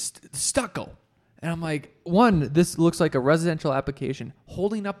of stucco. And I'm like, this looks like a residential application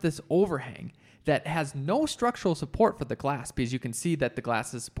holding up this overhang that has no structural support for the glass because you can see that the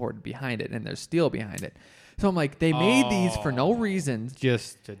glass is supported behind it and there's steel behind it. So I'm like, they made these for no reason.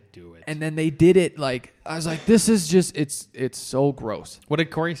 Just to do it. And then they did it like, I was like, this is just, it's so gross. What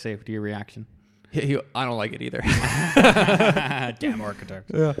did Corey say to your reaction? I don't like it either. Damn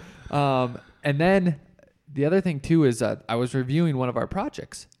architects. Yeah. And then the other thing too is I was reviewing one of our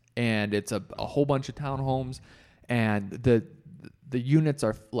projects, and it's a whole bunch of townhomes, and the units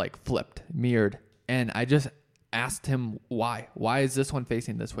are like flipped, mirrored, and I just asked him why. Why is this one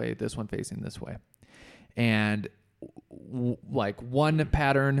facing this way, this one facing this way? And like one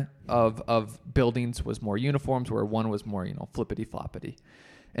pattern of buildings was more uniforms, where one was more flippity floppity,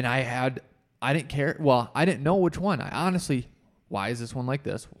 and I didn't care. Well, I didn't know which one. I honestly, why is this one like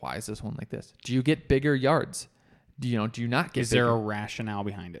this? Why is this one like this? Do you get bigger yards? Do you not get? Is there a rationale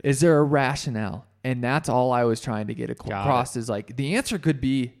behind it? Is there a rationale? And that's all I was trying to get across. Is like, the answer could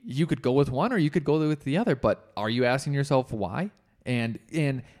be you could go with one or you could go with the other, but are you asking yourself why? And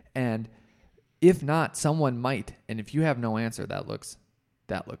if not, someone might. And if you have no answer, that looks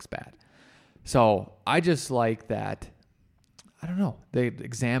bad. So I just like that. I don't know. They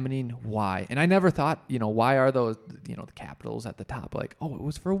examining why. And I never thought, why are those, the capitals at the top? Like, oh, it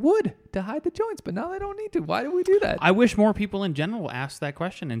was for wood to hide the joints, but now they don't need to. Why do we do that? I wish more people in general asked that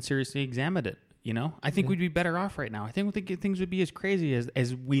question and seriously examined it. I think we'd be better off right now. I think things would be as crazy as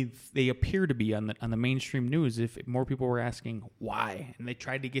they appear to be on the mainstream news if more people were asking why, and they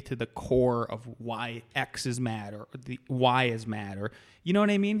tried to get to the core of why X is mad or the Y is mad, or you know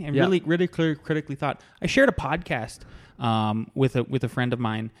what I mean, and really critically thought. I shared a podcast with a friend of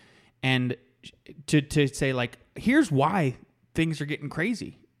mine, and to say like, here's why things are getting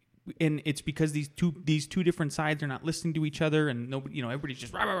crazy. And it's because these two different sides are not listening to each other, and nobody, everybody's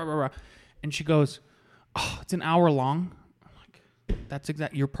just rah, rah, rah, rah. And she goes, "Oh, it's an hour long." I'm like, "That's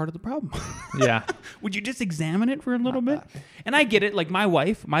exactly, you're part of the problem." Yeah. Would you just examine it for a little bit? And I get it. Like my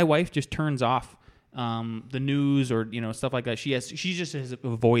wife just turns off the news or stuff like that. She just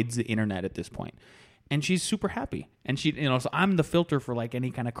avoids the internet at this point, and she's super happy. And she, so I'm the filter for like any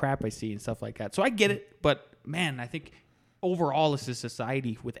kind of crap I see and stuff like that. So I get it. But man, I think overall as a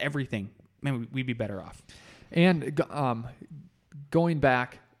society with everything, man, we'd be better off. And going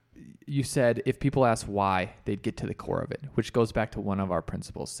back, you said if people ask why, they'd get to the core of it, which goes back to one of our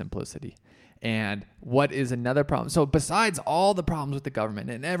principles, simplicity. And what is another problem? So besides all the problems with the government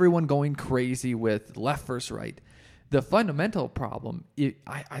and everyone going crazy with left versus right, the fundamental problem,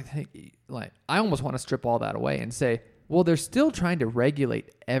 I think, like, I almost want to strip all that away and say, Well, they're still trying to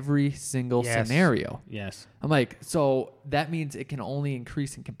regulate every single scenario. Yes. I'm like, so that means it can only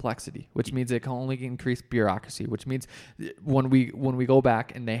increase in complexity, which means it can only increase bureaucracy, which means when we go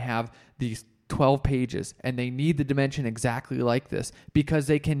back and they have these 12 pages and they need the dimension exactly like this because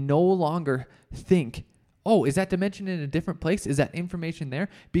they can no longer think, oh, is that dimension in a different place? Is that information there?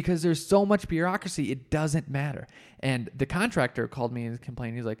 Because there's so much bureaucracy, it doesn't matter. And the contractor called me and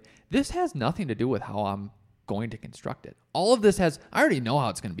complained. He's like, this has nothing to do with how I'm going to construct it. All of this has, I already know how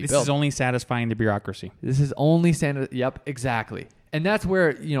it's going to be built. This is only satisfying the bureaucracy. This is only standard. Yep, exactly. And that's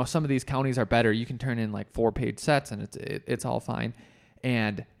where, some of these counties are better. You can turn in like 4-page sets and it's all fine.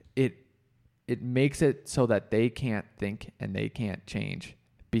 And it makes it so that they can't think and they can't change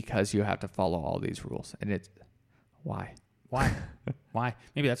because you have to follow all these rules. And it's why? Why?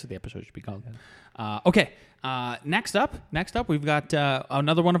 Maybe that's what the episode should be called. Okay. Next up, we've got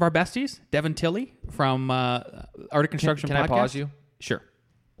another one of our besties, Devin Tilley from Art of Construction Can Podcast. I pause you? Sure.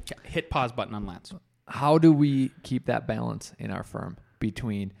 Hit pause button on Lance. How do we keep that balance in our firm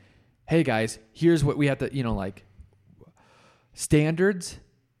between, hey guys, here's what we have to, like standards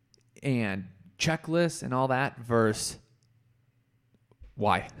and checklists and all that versus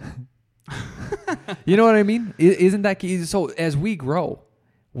why? You know what I mean? Isn't that key? So as we grow,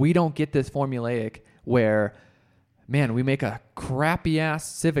 we don't get this formulaic where, man, we make a crappy ass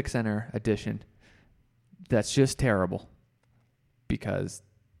Civic Center edition that's just terrible because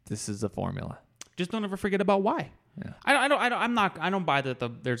this is the formula. Just don't ever forget about why. Yeah. I don't buy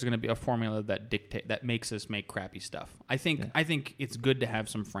that there's going to be a formula that makes us make crappy stuff. I think it's good to have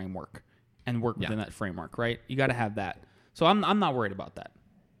some framework and work within that framework, right? You got to have that. So I'm not worried about that.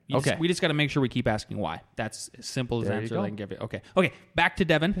 We just got to make sure we keep asking why. That's as simple as the answer that I can give you. Okay. Back to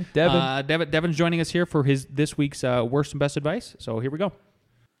Devin. Devin's joining us here for this week's worst and best advice. So here we go.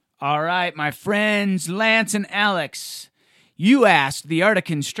 All right, my friends, Lance and Alex, you asked the Art of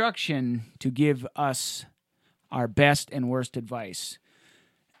Construction to give us our best and worst advice.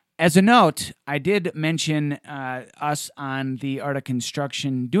 As a note, I did mention us on the Art of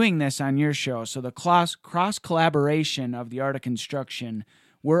Construction doing this on your show. So the cross-collaboration of the Art of Construction,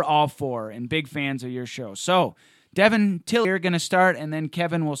 we're all for and big fans of your show. So, Devin Tilley, you're going to start, and then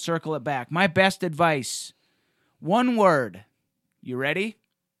Kevin will circle it back. My best advice, one word. You ready?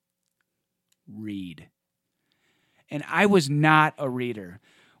 Read. And I was not a reader.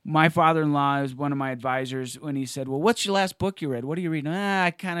 My father-in-law is one of my advisors when he said, well, what's your last book you read? What are you reading?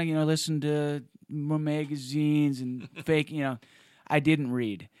 I kind of, listen to magazines and fake, I didn't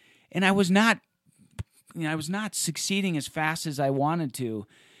read. And I was not succeeding as fast as I wanted to.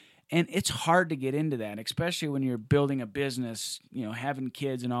 And it's hard to get into that, especially when you're building a business, having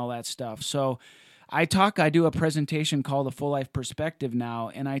kids and all that stuff. So I do a presentation called The Full Life Perspective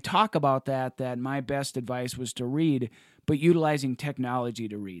now, and I talk about that my best advice was to read, but utilizing technology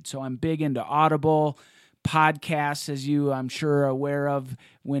to read. So I'm big into Audible, podcasts, as you, I'm sure, are aware of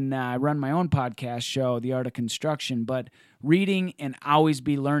when I run my own podcast show, The Art of Construction, but reading and always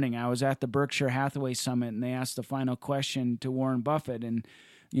be learning. I was at the Berkshire Hathaway Summit, and they asked the final question to Warren Buffett, and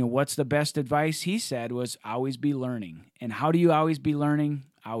what's the best advice? He said was always be learning. And how do you always be learning?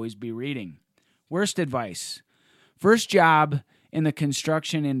 Always be reading. Worst advice. First job in the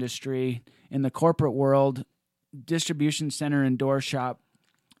construction industry, in the corporate world, distribution center and door shop,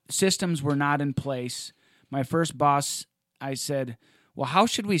 systems were not in place. My first boss, I said, well, how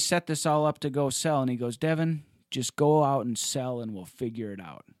should we set this all up to go sell? And he goes, Devin, just go out and sell and we'll figure it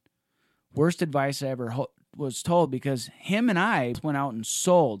out. Worst advice I ever was told, because him and I went out and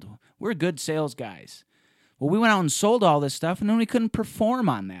sold. We're good sales guys. Well, we went out and sold all this stuff and then we couldn't perform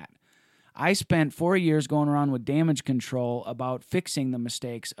on that. I spent 4 years going around with damage control about fixing the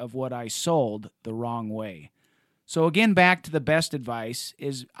mistakes of what I sold the wrong way. So again, back to the best advice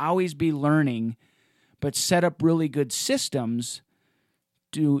is always be learning, but set up really good systems.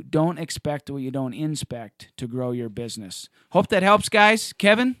 Don't expect what you don't inspect to grow your business. Hope that helps, guys.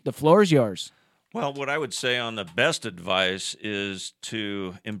 Kevin, the floor is yours. Well, what I would say on the best advice is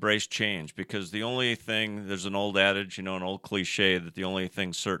to embrace change, because the only thing, there's an old adage, an old cliche that the only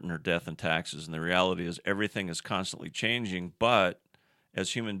thing certain are death and taxes. And the reality is everything is constantly changing. But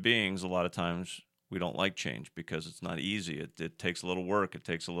as human beings, a lot of times we don't like change because it's not easy. It takes a little work. It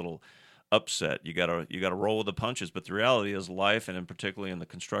takes a little upset. You gotta roll with the punches. But the reality is life, and in particularly in the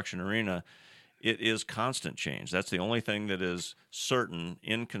construction arena, it is constant change. That's the only thing that is certain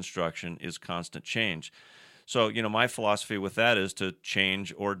in construction is constant change. So, my philosophy with that is to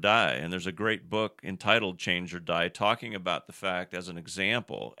change or die. And there's a great book entitled Change or Die, talking about the fact, as an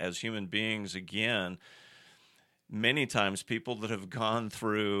example, as human beings, again, many times people that have gone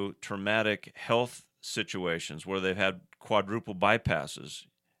through traumatic health situations where they've had quadruple bypasses.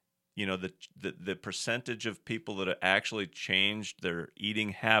 You know, the percentage of people that have actually changed their eating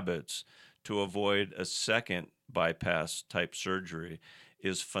habits to avoid a second bypass type surgery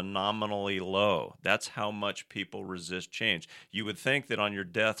is phenomenally low. That's how much people resist change. You would think that on your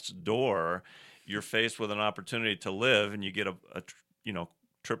death's door, you're faced with an opportunity to live, and you get a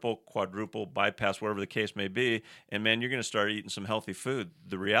triple, quadruple bypass, whatever the case may be, and man, you're going to start eating some healthy food.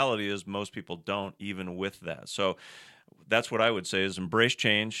 The reality is most people don't, even with that. So that's what I would say is embrace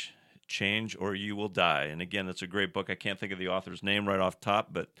change or you will die. And again, it's a great book. I can't think of the author's name right off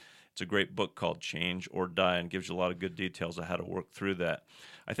top, but it's a great book called Change or Die and gives you a lot of good details of how to work through that.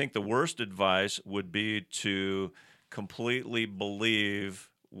 I think the worst advice would be to completely believe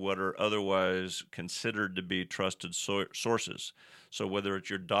what are otherwise considered to be trusted sources. So whether it's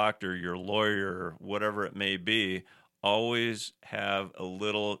your doctor, your lawyer, whatever it may be, always have a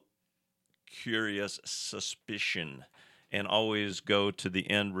little curious suspicion and always go to the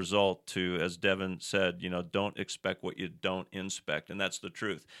end result to, as Devin said, don't expect what you don't inspect. And that's the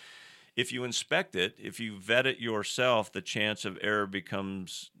truth. If you inspect it, if you vet it yourself, the chance of error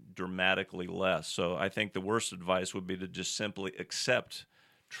becomes dramatically less. So I think the worst advice would be to just simply accept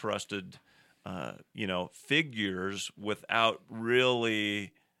trusted, figures without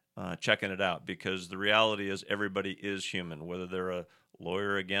really checking it out, because the reality is everybody is human, whether they're a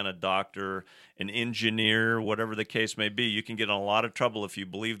lawyer, again, a doctor, an engineer, whatever the case may be. You can get in a lot of trouble if you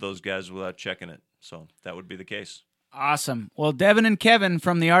believe those guys without checking it. So that would be the case. Awesome. Well, Devin and Kevin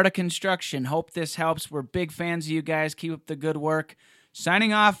from The Art of Construction, hope this helps. We're big fans of you guys. Keep up the good work.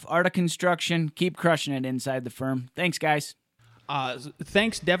 Signing off, Art of Construction. Keep crushing it inside the firm. Thanks, guys.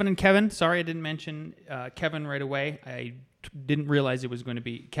 Thanks, Devin and Kevin. Sorry I didn't mention Kevin right away. I didn't realize it was going to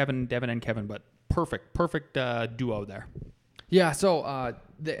be Kevin, Devin, and Kevin, but perfect duo there. Yeah, so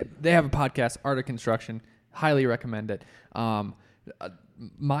they have a podcast, Art of Construction. Highly recommend it.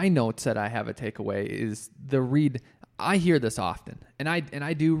 My notes that I have a takeaway is the read. I hear this often, and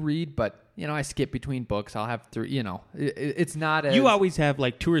I do read, but I skip between books. I'll have three. It's not as you always have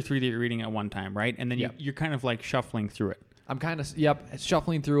like 2 or 3 that you're reading at one time, right? And then you're kind of like shuffling through it. I'm kind of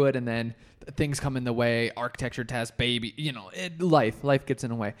shuffling through it, and then things come in the way. Architecture test, baby, life gets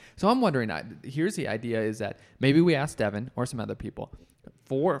in the way. So I'm wondering. Here's the idea: is that maybe we ask Devin or some other people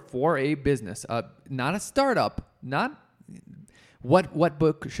for a business, not a startup, not what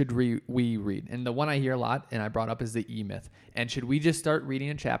book should we read? And the one I hear a lot, and I brought up, is the E-Myth. And should we just start reading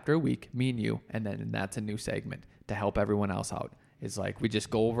a chapter a week, me and you, and then that's a new segment to help everyone else out? It's like we just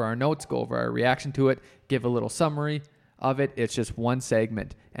go over our notes, go over our reaction to it, give a little summary of it. It's just one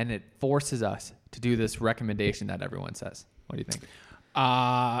segment, and it forces us to do this recommendation that everyone says. What do you think?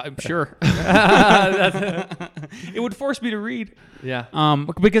 I'm sure. It would force me to read. Yeah.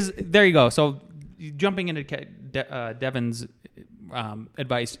 Because there you go. So jumping into Devin's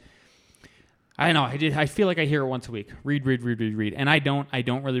advice, I know I feel like I hear it once a week. Read, and I don't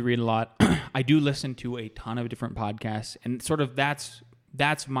really read a lot. I do listen to a ton of different podcasts, and sort of that's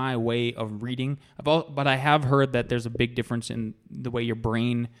my way of reading. But I have heard that there's a big difference in the way your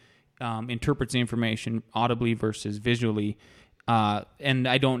brain interprets the information audibly versus visually. And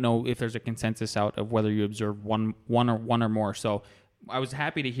I don't know if there's a consensus out of whether you observe one or more. So I was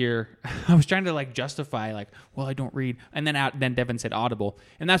happy to hear. I was trying to justify I don't read, and then Devin said Audible,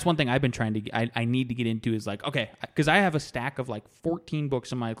 and that's one thing I've been trying to. I need to get into is okay, because I have a stack of 14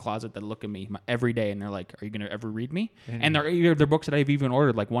 books in my closet that look at me every day, and they're like, "Are you going to ever read me?" Mm-hmm. And they're books that I've even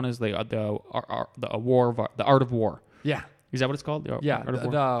ordered. One is the Art of War. Yeah, is that what it's called?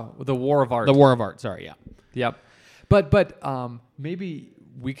 The War of Art. The War of Art. Sorry, yeah. Yep. But maybe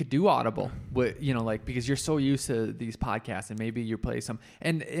we could do Audible, because you're so used to these podcasts, and maybe you play some,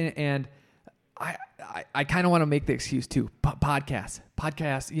 and I kind of want to make the excuse too. Podcasts.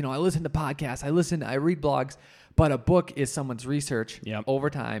 I listen to podcasts. I read blogs, but a book is someone's research over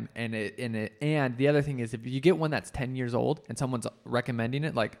time, and the other thing is if you get one that's 10 years old and someone's recommending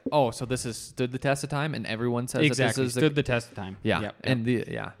it, so this has stood the test of time, and everyone says exactly that this is stood the test of time. Yeah, yep.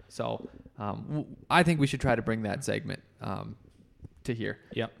 And so I think we should try to bring that segment to here.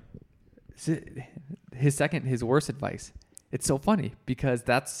 Yep. His worst advice. It's so funny because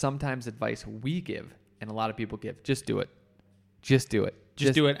that's sometimes advice we give and a lot of people give. Just do it. Just do it.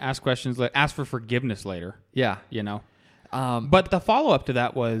 Just do it. Ask questions. Ask for forgiveness later. Yeah. But the follow-up to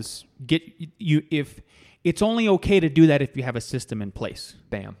that was if it's only okay to do that if you have a system in place.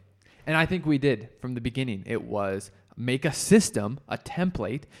 Bam. And I think we did from the beginning. It was make a system, a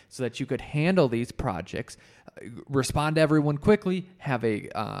template, so that you could handle these projects, respond to everyone quickly, have a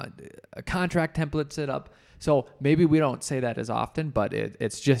contract template set up. So maybe we don't say that as often, but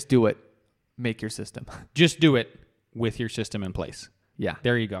it's just do it. make your system. Just do it with your system in place. Yeah.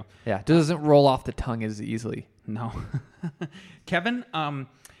 There you go. Yeah. It doesn't roll off the tongue as easily. No. Kevin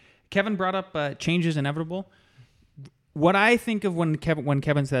brought up change is inevitable. What I think of when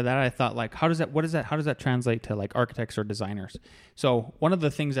Kevin said that, I thought like, how does that translate to like architects or designers? So one of the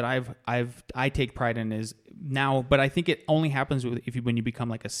things that I take pride in is now, but I think it only happens when you become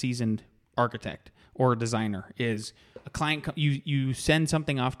like a seasoned architect or a designer, is a client, you send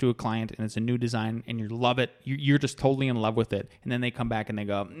something off to a client and it's a new design and you love it. You're just totally in love with it. And then they come back and they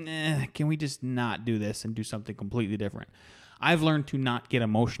go, can we just not do this and do something completely different? I've learned to not get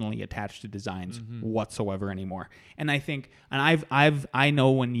emotionally attached to designs whatsoever anymore. And I think, and I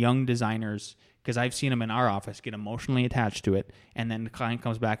know when young designers, because I've seen them in our office, get emotionally attached to it, and then the client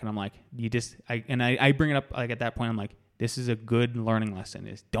comes back and I'm like, I bring it up like at that point, I'm like, this is a good learning lesson,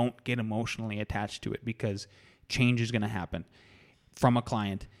 is don't get emotionally attached to it, because change is going to happen from a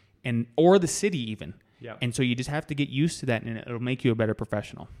client or the city even. Yep. And so you just have to get used to that, and it'll make you a better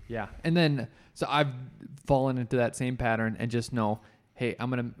professional. Yeah. And then, so I've fallen into that same pattern and just know, hey,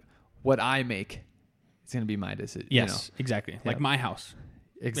 what I make is going to be my decision. Yes, exactly. Like my house.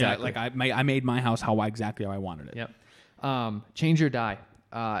 Exactly. Yeah, like I made my house exactly how I wanted it. Yep. Change or die.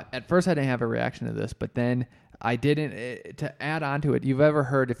 At first I didn't have a reaction to this, but then I didn't. To add on to it, you've ever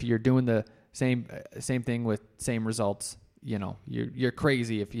heard if you're doing the same thing with same results, you're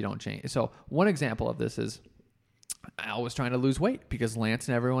crazy if you don't change. So one example of this is I was trying to lose weight because Lance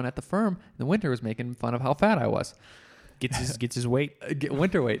and everyone at the firm in the winter was making fun of how fat I was. Gets his weight.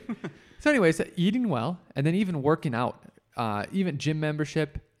 Winter weight. So anyways, eating well, and then even working out, even gym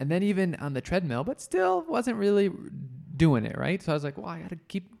membership, and then even on the treadmill, but still wasn't really doing it, right? So I was like, well, I got to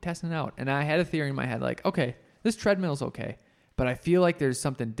keep testing it out. And I had a theory in my head, like, okay, this treadmill's okay, but I feel like there's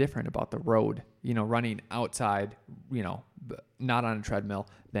something different about the road, running outside, not on a treadmill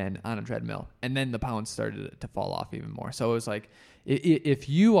than on a treadmill. And then the pounds started to fall off even more. So it was like, if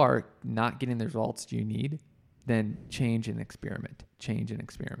you are not getting the results you need, then change and experiment.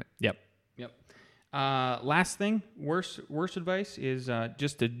 Yep. Last thing, worst advice is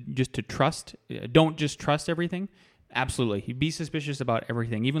just to trust. Don't just trust everything. Absolutely, be suspicious about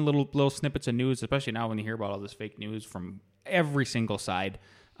everything, even little snippets of news, especially now when you hear about all this fake news from every single side.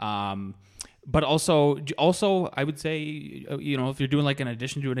 But also, I would say, if you're doing like an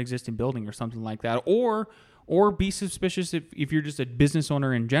addition to an existing building or something like that, or be suspicious if you're just a business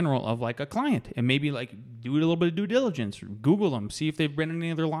owner in general of like a client, and maybe like do a little bit of due diligence, or Google them, see if they've been in any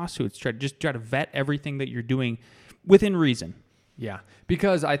other lawsuits. Try to vet everything that you're doing within reason. Yeah,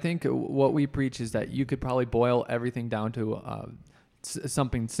 because I think what we preach is that you could probably boil everything down to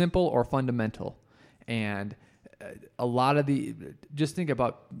something simple or fundamental. And a lot of just think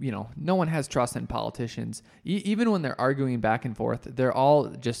about, no one has trust in politicians. Even when they're arguing back and forth, they're all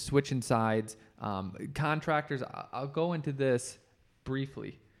just switching sides. Contractors, I'll go into this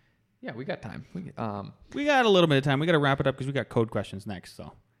briefly. Yeah, we got time. We got a little bit of time. We got to wrap it up because we got code questions next.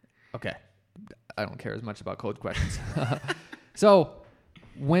 So, okay. I don't care as much about code questions. So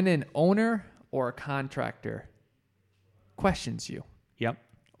when an owner or a contractor questions you, yep,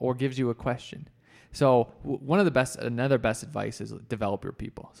 or gives you a question. So another best advice is develop your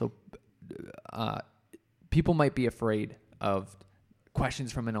people. So people might be afraid of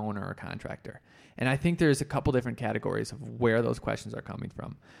questions from an owner or contractor. And I think there's a couple different categories of where those questions are coming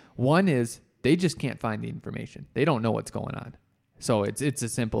from. One is they just can't find the information. They don't know what's going on. So it's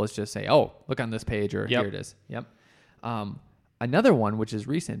as simple as just say, oh, look on this page, or here it is. Yep. Another one, which is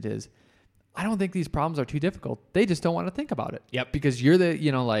recent, is I don't think these problems are too difficult. They just don't want to think about it. Yep. Because you're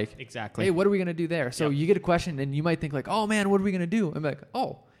the, exactly. Hey, what are we going to do there? So you get a question and you might think like, oh man, what are we going to do? I'm like,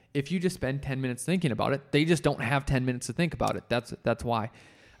 oh, if you just spend 10 minutes thinking about it, they just don't have 10 minutes to think about it. That's why.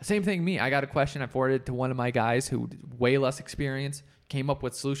 Same thing me. I got a question. I forwarded it to one of my guys who way less experience, came up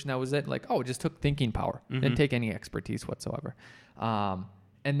with a solution. That was it. Like, it just took thinking power. Didn't take any expertise whatsoever. And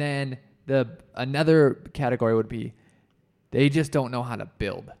then another category would be they just don't know how to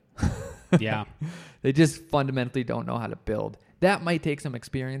build. Yeah. They just fundamentally don't know how to build. That might take some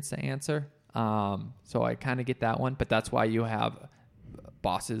experience to answer. So I kind of get that one, but that's why you have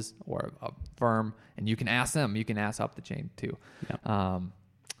bosses or a firm, and you can ask them. You can ask up the chain too. Yeah.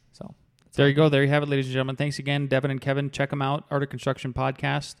 There you go. There you have it, ladies and gentlemen. Thanks again, Devin and Kevin. Check them out. Art of Construction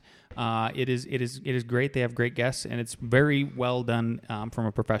Podcast. It is great. They have great guests, and it's very well done from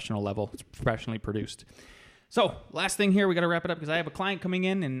a professional level. It's professionally produced. So, last thing here, we got to wrap it up because I have a client coming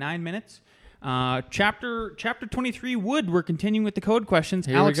in 9 minutes. Chapter 23 wood. We're continuing with the code questions.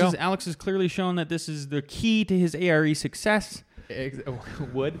 Alex has clearly shown that this is the key to his ARE success.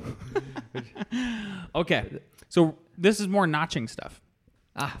 Wood. Okay, so this is more notching stuff.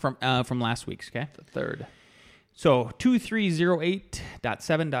 From last week's, okay? The third. So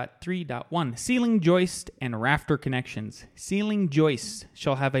 2308.7.3.1 ceiling joist and rafter connections. Ceiling joists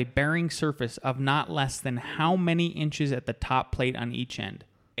shall have a bearing surface of not less than how many inches at the top plate on each end?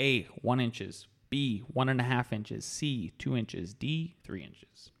 A, 1 inches. B, 1.5 inches. C, 2 inches. D, 3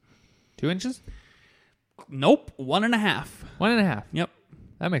 inches. 2 inches? Nope, 1.5. 1.5. Yep.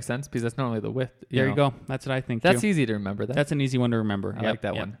 That makes sense because that's normally the width. There you know. go. That's what I think That's too. easy to remember. That's an easy one to remember. I like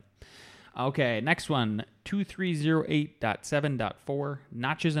that one. Okay, next one. 2308.7.4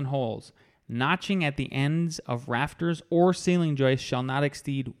 notches and holes. Notching at the ends of rafters or ceiling joists shall not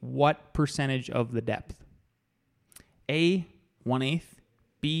exceed what percentage of the depth? A, 1/8.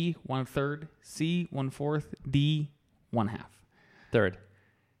 B, 1/3. C, 1/4. D, 1/2. Third.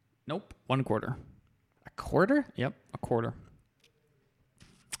 Nope, 1/4. A quarter? Yep, a quarter.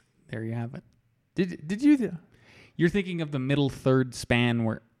 There you have it. Did you? You're thinking of the middle third span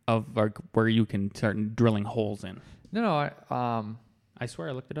where you can start drilling holes in. No. I swear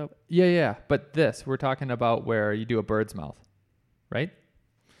I looked it up. Yeah. But we're talking about where you do a bird's mouth, right?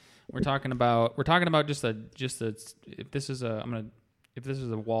 We're talking about just a if this is a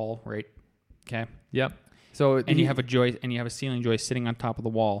wall, right? Okay. Yep. So And you have a joist and you have a ceiling joist sitting on top of the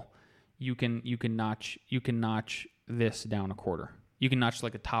wall. You can notch this down a quarter. You can notch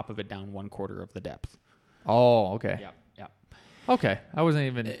like the top of it down 1/4 of the depth. Oh, okay. Yeah. Okay. I haven't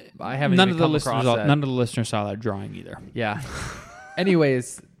even None of the come listeners across that. none of the listeners saw that drawing either. Yeah.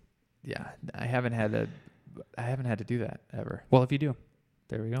 Anyways, yeah, I haven't had to do that ever. Well, if you do,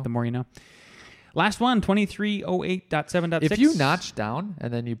 There we go. the more you know. Last one, 2308.7.6. If you notch down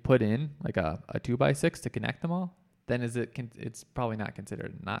and then you put in like a 2x6 to connect them all, then it's probably not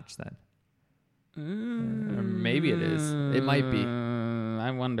considered a notch then. Or maybe it is. It might be.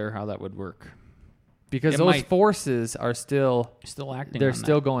 I wonder how that would work. Because It those might. forces are still Still acting. they're on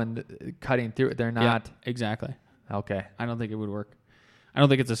still that. cutting through it. They're Yeah, not exactly. okay. I don't think it would work. I don't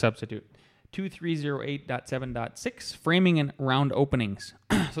think it's a substitute. 2308.7.6 framing and round openings.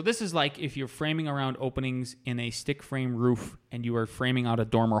 So this is like if you're framing around openings in a stick frame roof and you are framing out a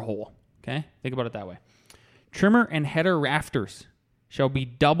dormer hole. Okay? Think about it that way. Trimmer and header rafters shall be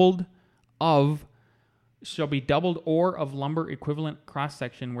doubled or of lumber equivalent cross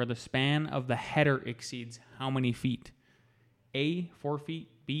section where the span of the header exceeds how many feet? A, 4 feet,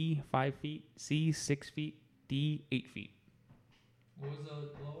 B, 5 feet, C, 6 feet, D, 8 feet. What was the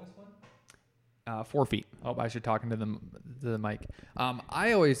lowest one? 4 feet. Oh, I should talk into the mic.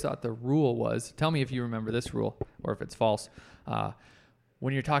 I always thought the rule was. Tell me if you remember this rule or if it's false.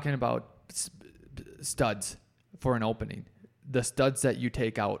 When you're talking about studs for an opening, the studs that you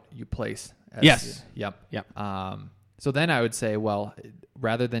take out, you place. Yes. Yep. So then I would say, well,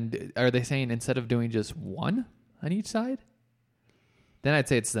 rather than, are they saying instead of doing just one on each side? Then I'd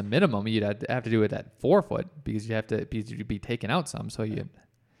say it's the minimum. You'd have to do it at 4 foot because you'd be taking out some. So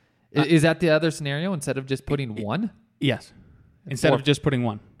is that the other scenario instead of just putting one? Yes. Instead of just putting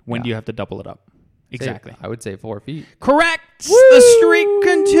one. When do you have to double it up? Exactly. I would say 4 feet. Correct. Woo! The streak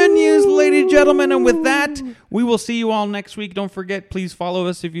continues, ladies and gentlemen. And with that, we will see you all next week. Don't forget, please follow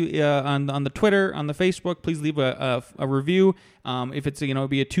us if you on the Twitter, on the Facebook. Please leave a review. If it's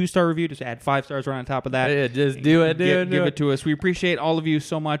be a 2-star review, just add 5 stars right on top of that. Yeah, just do it. Give it to us. We appreciate all of you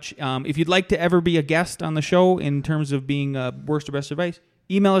so much. If you'd like to ever be a guest on the show in terms of being worst or best advice,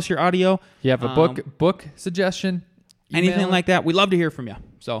 email us your audio. You have a book suggestion, anything email it. like that. We love to hear from you.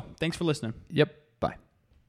 So thanks for listening. Yep.